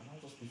word in, and I'll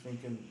just be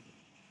thinking,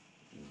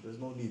 there's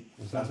no need.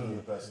 That's me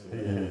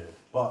personally.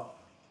 But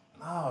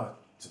nah,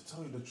 to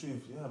tell you the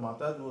truth, my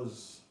dad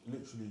was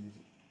literally,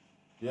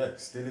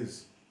 still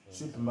is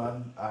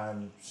Superman,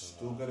 and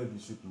still gonna be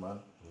Superman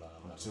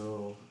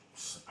until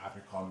I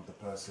become the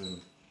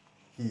person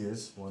he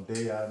is one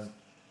day, and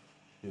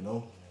you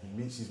know, he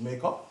meets his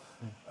makeup.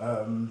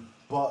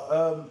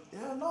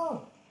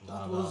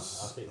 That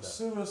was a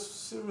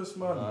serious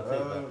man. No, I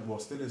take that. Well,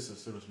 still is a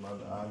serious man,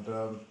 and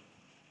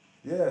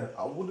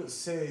I wouldn't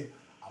say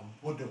I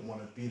wouldn't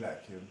want to be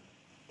like him,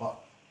 but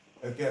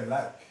again,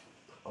 like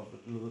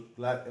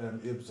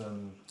Ibs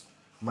and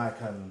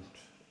Mike and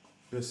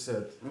Biz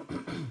said,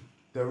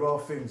 there are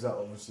things that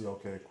obviously,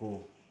 okay,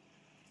 cool,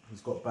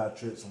 he's got bad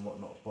traits and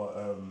whatnot, but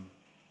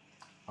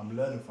I'm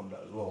learning from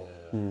that as well.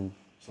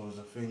 So it's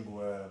a thing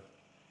where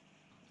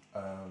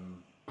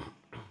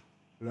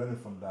learning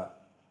from that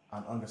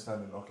and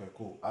understanding, okay,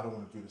 cool, I don't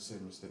want to do the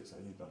same mistakes that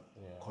he done.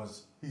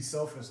 Because his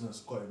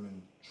selflessness got him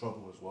in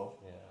trouble as well.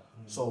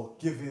 So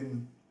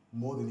giving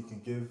more than he can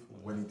give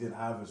when he didn't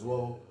have as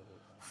well.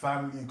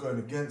 Family going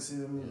against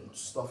him,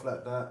 stuff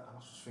like that. And I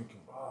was just thinking,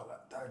 wow,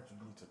 like, Dad, you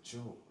need to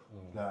chill.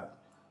 Like,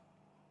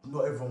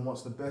 not everyone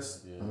wants the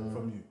best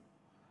from you.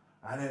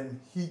 And then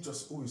he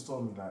just always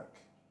told me, like,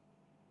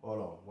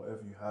 Ola,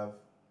 whatever you have,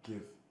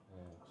 give.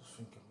 I was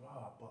thinking,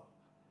 wow, but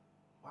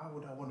why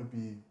would I want to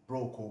be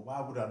broke, or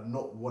why would I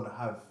not want to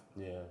have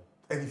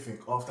anything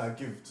after I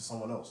give to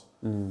someone else?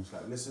 It's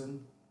like,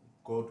 listen,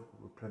 God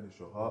will replenish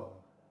your heart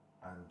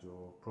and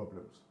your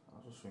problems. I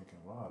was just thinking,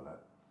 wow, like,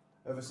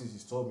 ever since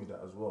he's told me that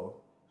as well,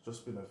 it's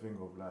just been a thing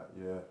of like,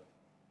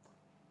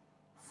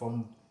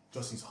 from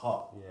just his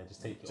heart.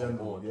 Just take it on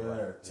board.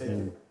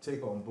 Take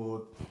it on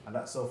board, and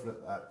that selfless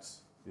act,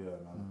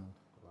 man.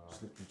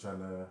 Just literally trying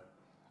to.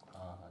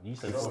 You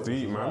said That's selfless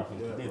deep, as well. man. I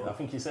think you did. I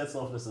think you said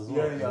selfless as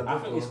well. Yeah, I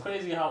think it's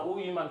crazy how all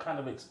you man kind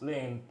of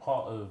explained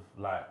part of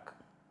like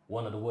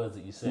one of the words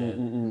that you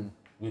said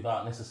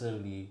without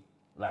necessarily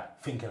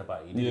like thinking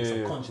about it. You did it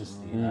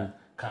subconsciously, like,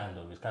 kind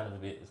of. It's kind of a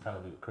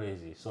bit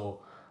crazy.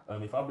 So,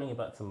 if I bring it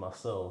back to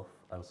myself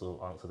and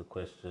sort of answer the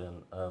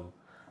question,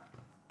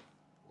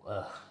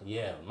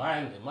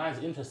 mine's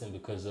interesting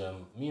because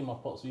me and my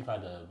pops, we've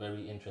had a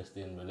very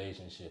interesting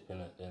relationship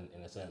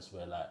in a sense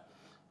where, like,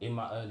 in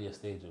my earlier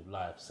stage of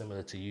life,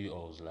 similar to you,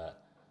 Oz, like,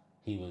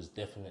 he was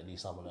definitely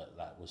someone that,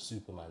 like, was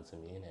Superman to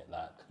me, innit?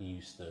 Like, he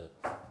used to,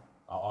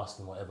 I ask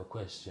him whatever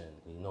question,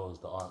 he knows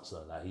the answer.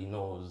 Like, he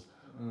knows,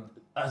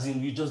 as in,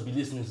 you just be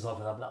listening to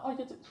something, I'll be like, oh,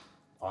 yeah,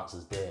 the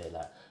answer's there.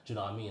 Like, do you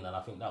know what I mean? And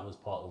I think that was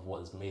part of what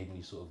has made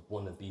me sort of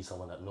want to be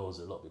someone that knows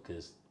a lot,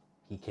 because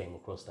he came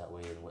across that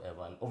way and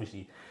whatever. And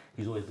obviously,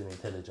 he's always been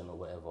intelligent or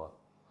whatever.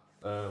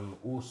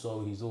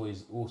 Also, he's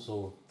always,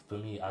 for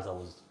me, as I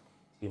was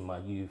in my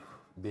youth,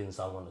 been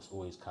someone that's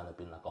always kind of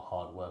been like a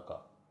hard worker.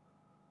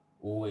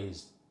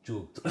 Always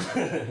jugged.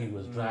 He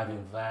was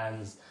driving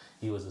vans,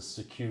 he was a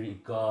security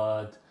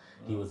guard,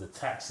 he was a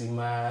taxi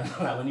man.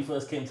 Like, when he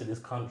first came to this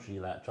country,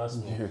 like,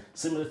 trust me,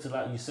 similar to,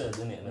 like you said,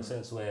 innit, in a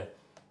sense where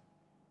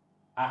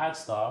I had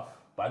stuff,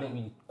 but I didn't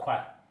really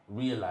quite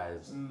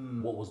realise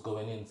what was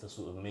going in to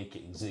sort of make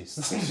it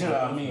exist. You know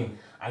what I mean?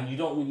 And you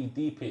don't really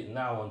deep it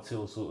now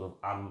until sort of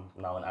I'm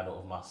now an adult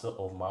of myself,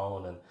 of my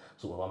own, and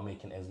sort of I'm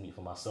making ends meet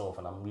for myself,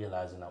 and I'm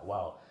realising that,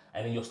 wow.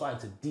 And then you're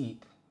starting to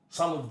deep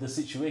some of the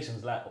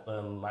situations, like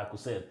Michael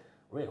said,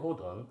 wait,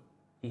 hold on,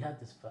 he had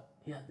this,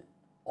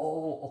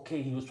 oh,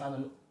 okay, he was trying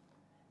to,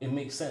 it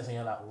makes sense, and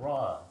you're like,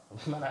 rah,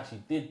 man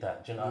actually did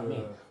that, do you know what I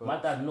mean?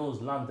 My dad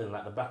knows London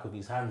like the back of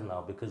his hand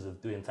now because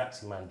of doing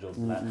taxi man jobs,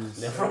 like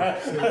left,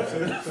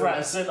 right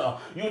and centre.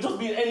 You'll just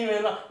be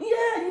anywhere like,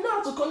 yeah, you know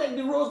how to connect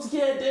the roads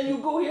here, then you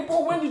go here,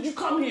 bro, when did you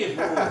come here,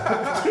 bro?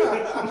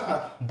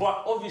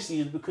 But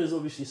obviously, it's because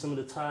obviously some of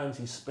the times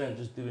he spent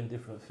just doing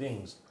different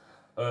things.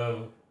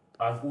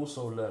 I've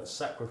also learnt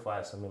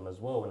sacrifice from him as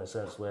well, in a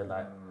sense where,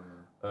 like,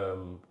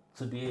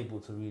 to be able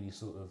to really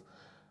sort of,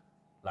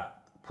 like,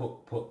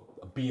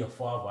 be a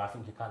father, I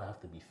think you kind of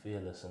have to be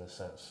fearless in a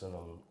sense, and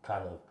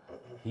kind of,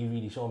 he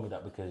really showed me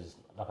that because,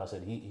 like I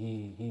said,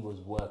 he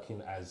was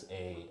working as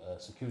a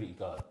security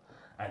guard,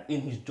 and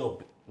in his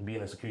job,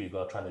 being a security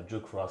guard, trying to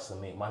jug for us and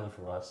make money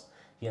for us,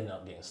 he ended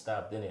up getting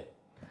stabbed, innit?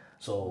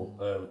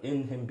 So,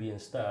 in him being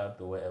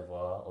stabbed or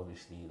whatever,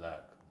 obviously,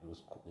 like, it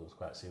was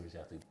quite serious. He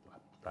had to,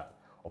 like,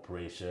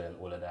 operation,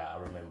 all of that. I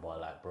remember,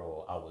 like,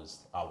 bro, I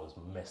was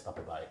messed up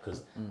about it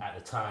because at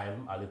the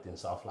time I lived in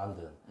South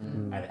London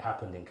and it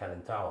happened in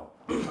Canning Town,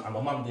 and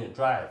my mum didn't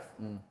drive.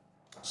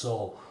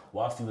 So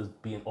whilst he was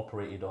being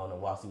operated on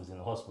and whilst he was in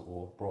the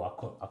hospital, bro,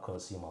 I couldn't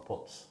see my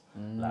pops.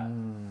 Like,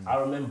 I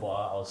remember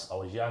I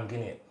was young,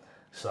 innit?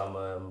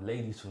 Some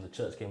ladies from the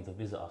church came to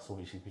visit us,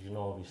 obviously, because, you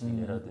know, obviously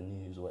they heard the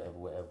news or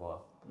whatever.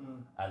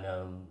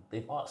 And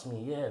they've asked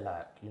me, yeah,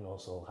 like, you know,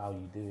 so how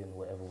you doing,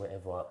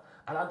 whatever.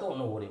 And I don't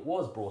know what it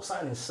was, bro.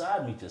 Something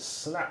inside me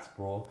just snapped,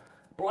 bro.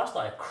 Bro, I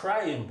started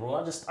crying, bro.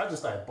 I just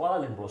started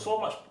bawling, bro. So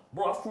much,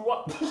 bro. I threw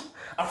up.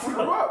 I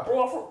threw up,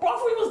 bro. I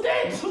thought he was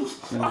dead.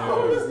 I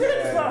thought he was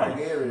dead,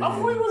 fam. I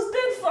thought he was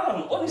dead,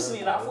 fam. Honestly,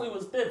 like, I thought he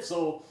was dead.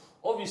 So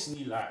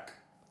obviously, like,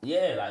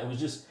 yeah, like, it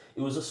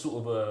was just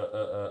sort of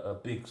a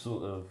big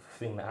sort of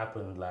thing that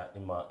happened, like,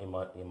 in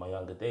my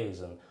younger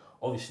days. And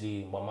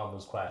obviously, my mum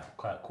was quite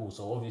cool.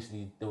 So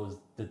obviously, there was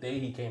the day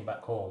he came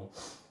back home.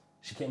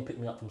 She came pick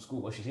me up from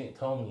school, but she didn't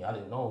tell me. I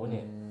didn't know,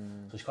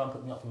 innit? So she came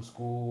pick me up from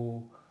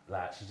school.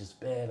 Like, she's just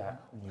bare,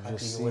 like,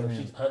 happy.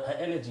 Her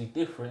energy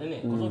different,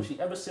 innit? Because obviously,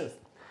 ever since,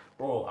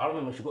 bro, I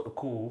remember she got the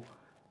call.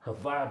 Her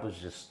vibe was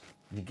just,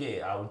 you get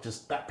it. I was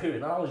just that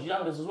period. And I was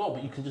young as well,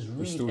 but you can just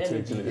read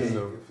energy. You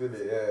can feel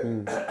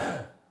it,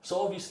 yeah.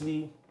 So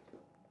obviously,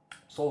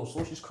 so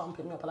she's come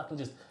pick me up, and I can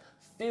just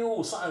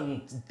feel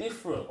something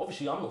different.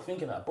 Obviously, I'm not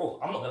thinking that, bro.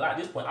 I'm not gonna lie. At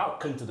this point, I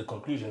came to the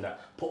conclusion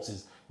that Pops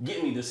is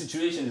getting me. The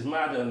situation is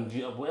mad and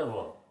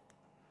whatever.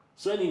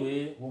 So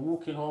anyway, we're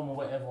walking home or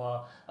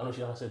whatever. And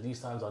obviously, like I said, these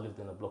times I lived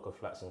in a block of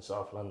flats in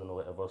South London or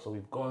whatever. So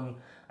we've gone,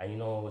 and you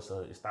know,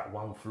 it's that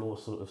one floor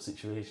sort of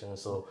situation.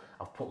 So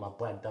I've put my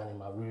bag down in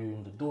my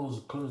room. The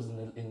door's closed in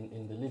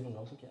the living room. I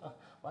was thinking,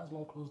 why has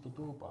mom closed the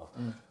door,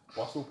 bruv?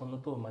 Bust open the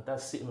door. My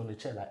dad's sitting on the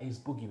chair like Ace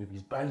Boogie with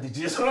his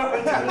bandages. Bro,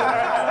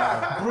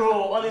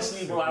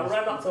 honestly, bro, I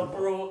ran up to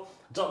bro,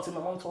 jumped in.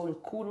 My mom told him,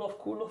 cool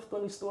off.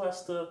 Donnie still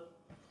has to.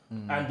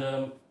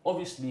 And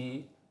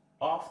obviously,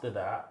 after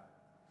that,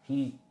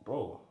 he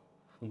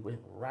went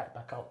right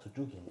back out to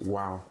jugging.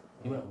 Wow.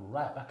 He went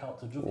right back out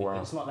to jugging.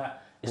 Wow. It's not like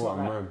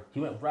he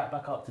went right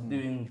back out to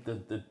doing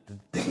the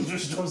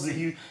dangerous jobs that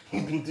he's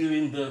been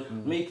doing.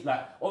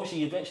 Obviously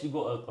he eventually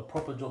got a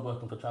proper job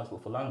working for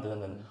Transport for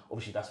London, and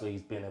obviously that's where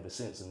he's been ever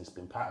since, and it's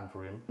been patterned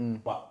for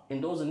him. But in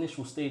those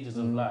initial stages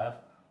of life,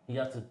 he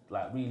had to,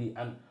 like, really,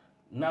 and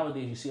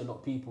nowadays you see a lot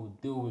of people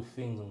deal with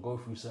things and go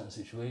through certain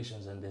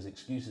situations, and there's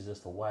excuses as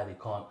to why they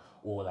can't,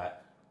 or like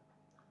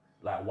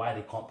why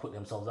they can't put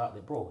themselves out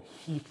there, bro.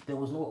 There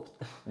was no,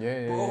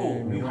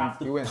 you have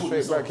to went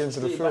put straight back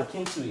into the field. Back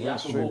into it. You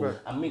have to go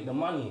and make the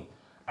money.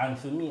 And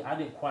for me, I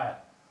didn't quite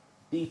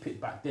deep it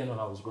back then when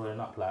I was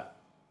growing up, like,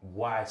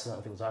 why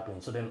certain things were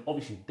happening. So then,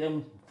 obviously,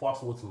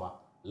 fast forward to my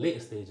later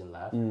stage in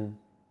life,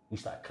 we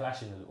started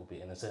clashing a little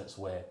bit in a sense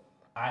where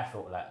I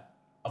felt like,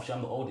 obviously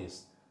I'm the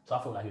oldest, so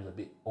I felt like he was a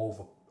bit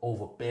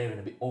overbearing,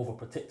 a bit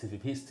overprotective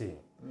of his team.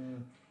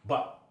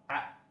 But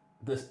at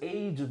this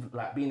age of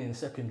like being in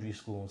secondary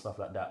school and stuff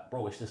like that,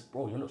 bro, it's just,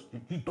 bro,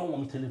 you don't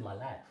want me to live my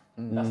life.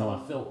 That's how I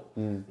felt.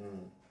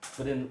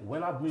 But then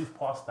when I moved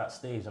past that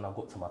stage and I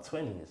got to my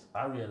 20s,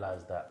 I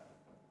realized that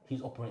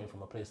he's operating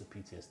from a place of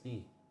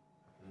PTSD.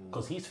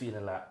 Because he's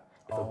feeling like,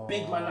 if a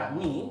big man like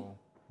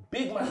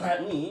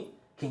me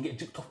can get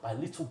juked off by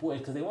little boys,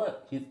 because they weren't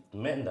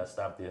men that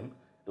stabbed him,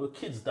 they were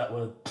kids that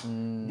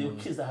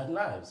had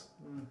knives.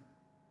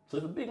 So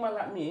if a big man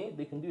like me,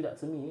 they can do that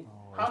to me,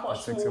 how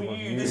much more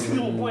you, this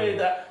little boy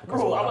that,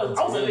 bro, I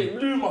was a late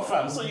bloomer,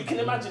 fam, so you can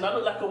imagine, I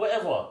look like a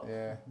whatever.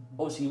 Yeah.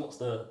 Obviously he wants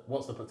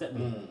to protect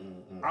me.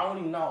 I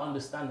only now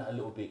understand that a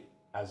little bit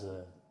as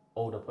an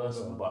older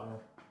person, but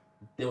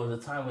there was a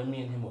time when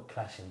me and him were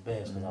clashing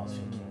bears because I was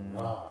thinking,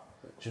 wow,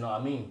 do you know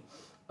what I mean?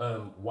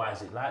 Why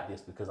is it like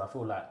this? Because I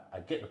feel like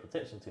I get the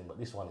protection thing, but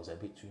this one is a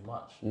bit too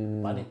much.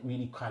 But I didn't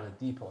really kind of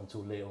deep it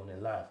until later on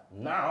in life.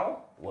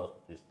 Now, well,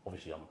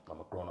 obviously I'm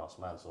a grown-ass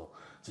man, so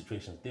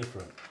situation's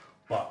different.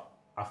 But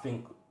I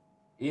think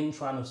in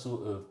trying to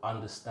sort of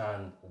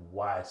understand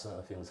why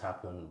certain things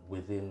happen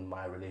within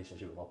my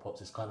relationship with my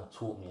pops, it's kind of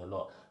taught me a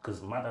lot.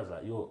 Because my dad's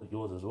like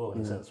yours as well,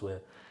 in the sense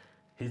where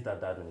his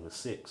dad died when he was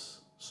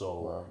 6.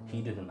 So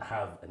he didn't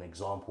have an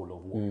example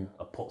of what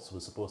a pops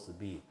was supposed to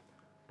be.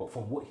 But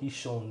from what he's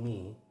shown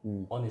me,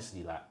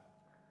 honestly, like,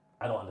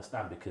 I don't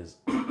understand because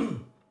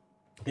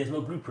there's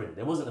no blueprint.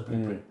 There wasn't a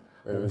blueprint.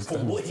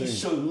 From what he's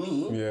shown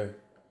me,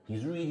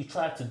 he's really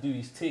tried to do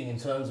his thing in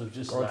terms of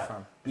just God, like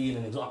being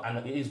an example. And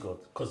it is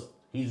God, because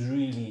he's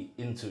really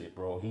into it,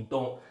 bro. He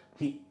don't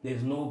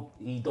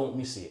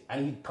miss it.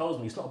 And he tells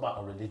me it's not about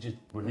a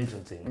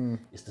religion thing.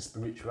 It's the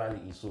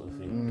spirituality sort of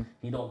thing.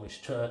 He don't miss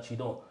church.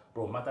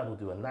 Bro, my dad will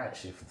do a night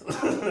shift.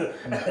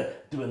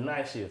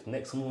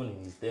 Next morning,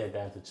 he's there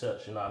going to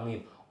church. You know what I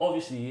mean?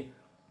 Obviously,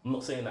 I'm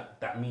not saying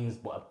that means,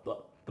 but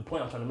the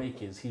point I'm trying to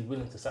make is he's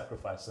willing to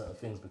sacrifice certain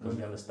things because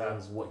he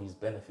understands what he's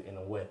benefiting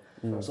and where.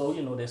 So,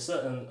 you know, there's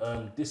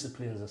certain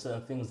disciplines and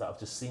certain things that I've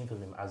just seen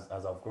from him as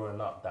I've grown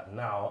up that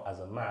now,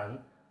 as a man,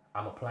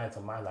 I'm applying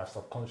to my life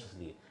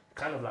subconsciously.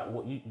 Kind of like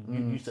what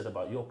you said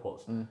about your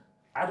pops.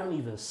 I don't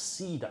even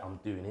see that I'm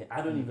doing it.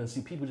 I don't even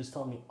see, people just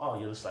tell me, oh,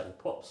 you're just like your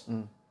pops.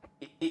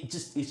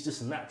 It's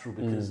just natural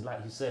because, like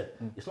you said,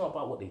 it's not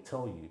about what they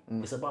tell you.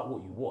 It's about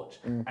what you watch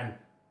and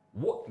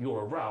what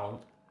you're around.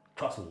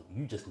 Trust me,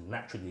 you just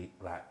naturally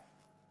like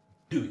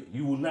do it.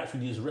 You will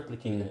naturally just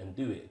replicate it and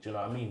do it. Do you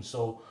know what I mean?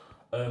 So,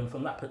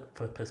 from that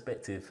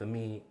perspective, for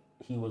me,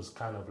 he was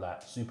kind of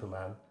like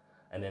Superman,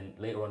 and then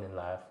later on in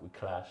life we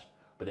clashed.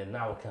 But then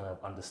now I kind of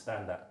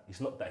understand that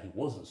it's not that he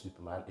wasn't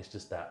Superman. It's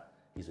just that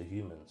he's a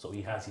human, so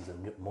he has his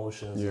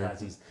emotions, he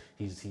has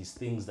his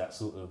things that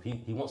sort of,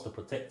 he wants to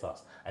protect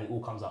us, and it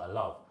all comes out of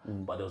love.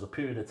 But there was a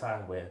period of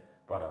time where,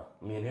 brother,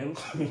 me and him,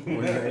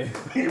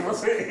 it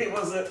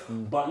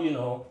wasn't. But you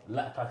know,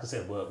 like I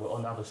said, we're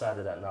on the other side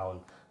of that now, and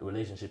the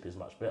relationship is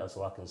much better,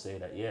 so I can say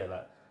that, yeah,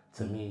 like,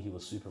 to me, he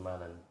was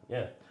Superman, and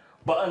yeah.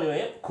 But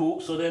anyway, cool,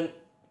 so then,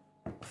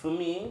 for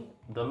me,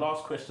 the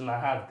last question I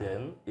have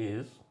then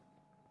is,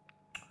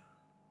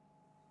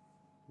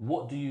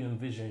 what do you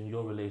envision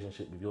your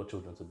relationship with your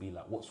children to be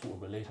like? What sort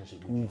of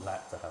relationship would you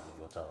like to have with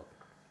your child?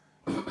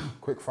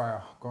 Quick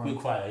fire, go on.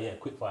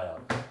 Quick fire.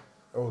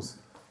 Oz.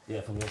 Yeah,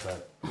 from your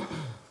side.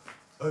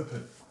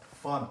 Open,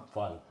 fun,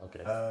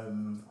 okay.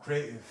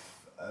 Creative.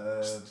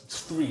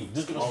 Three,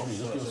 just give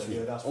us three.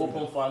 Yeah, that's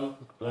open, fun,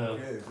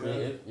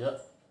 creative, yeah.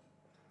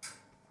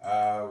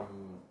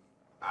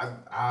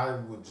 I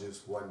would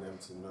just want them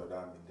to know that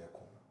I'm in their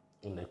corner.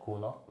 In their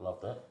corner,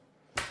 love that.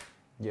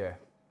 Yeah.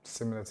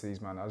 Similar to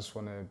these, man. I just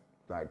want to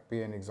like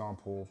be an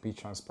example, be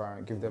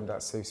transparent, give them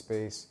that safe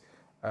space,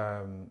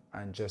 and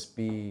just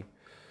be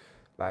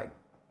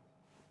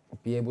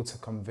able to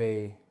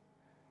convey,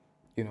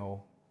 you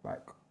know,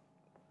 like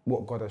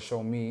what God has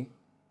shown me,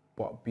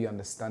 but be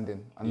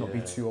understanding and not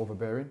be too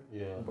overbearing.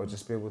 But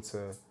just be able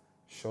to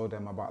show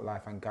them about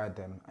life and guide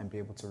them and be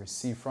able to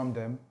receive from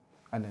them,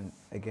 and then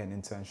again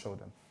in turn show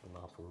them.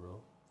 Nah, for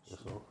real. Yes,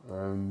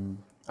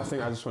 I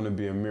think I just want to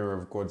be a mirror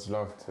of God's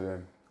love to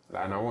them.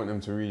 And I want them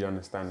to really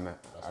understand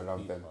that I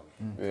love them.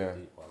 Yeah,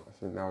 I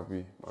think that would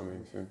be my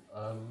main thing.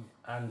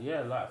 And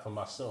yeah, like for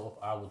myself,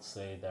 I would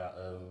say that,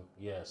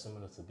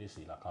 similar to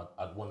Bissy, like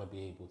I'd want to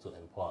be able to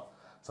impart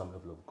some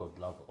level of God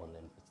love on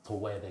them to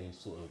where they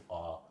sort of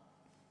are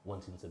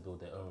wanting to build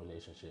their own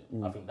relationship.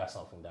 I think that's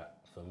something that,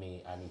 for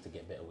me, I need to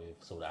get better with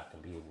so that I can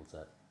be able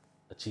to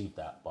achieve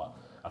that. But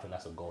I think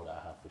that's a goal that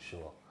I have for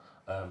sure.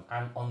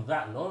 And on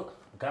that note,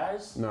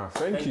 guys,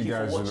 thank you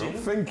guys.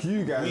 Thank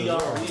you guys. We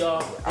are.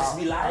 It's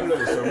be live. I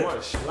learned so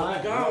much.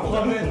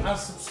 Comment and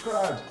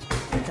subscribe.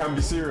 You can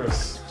be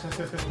serious.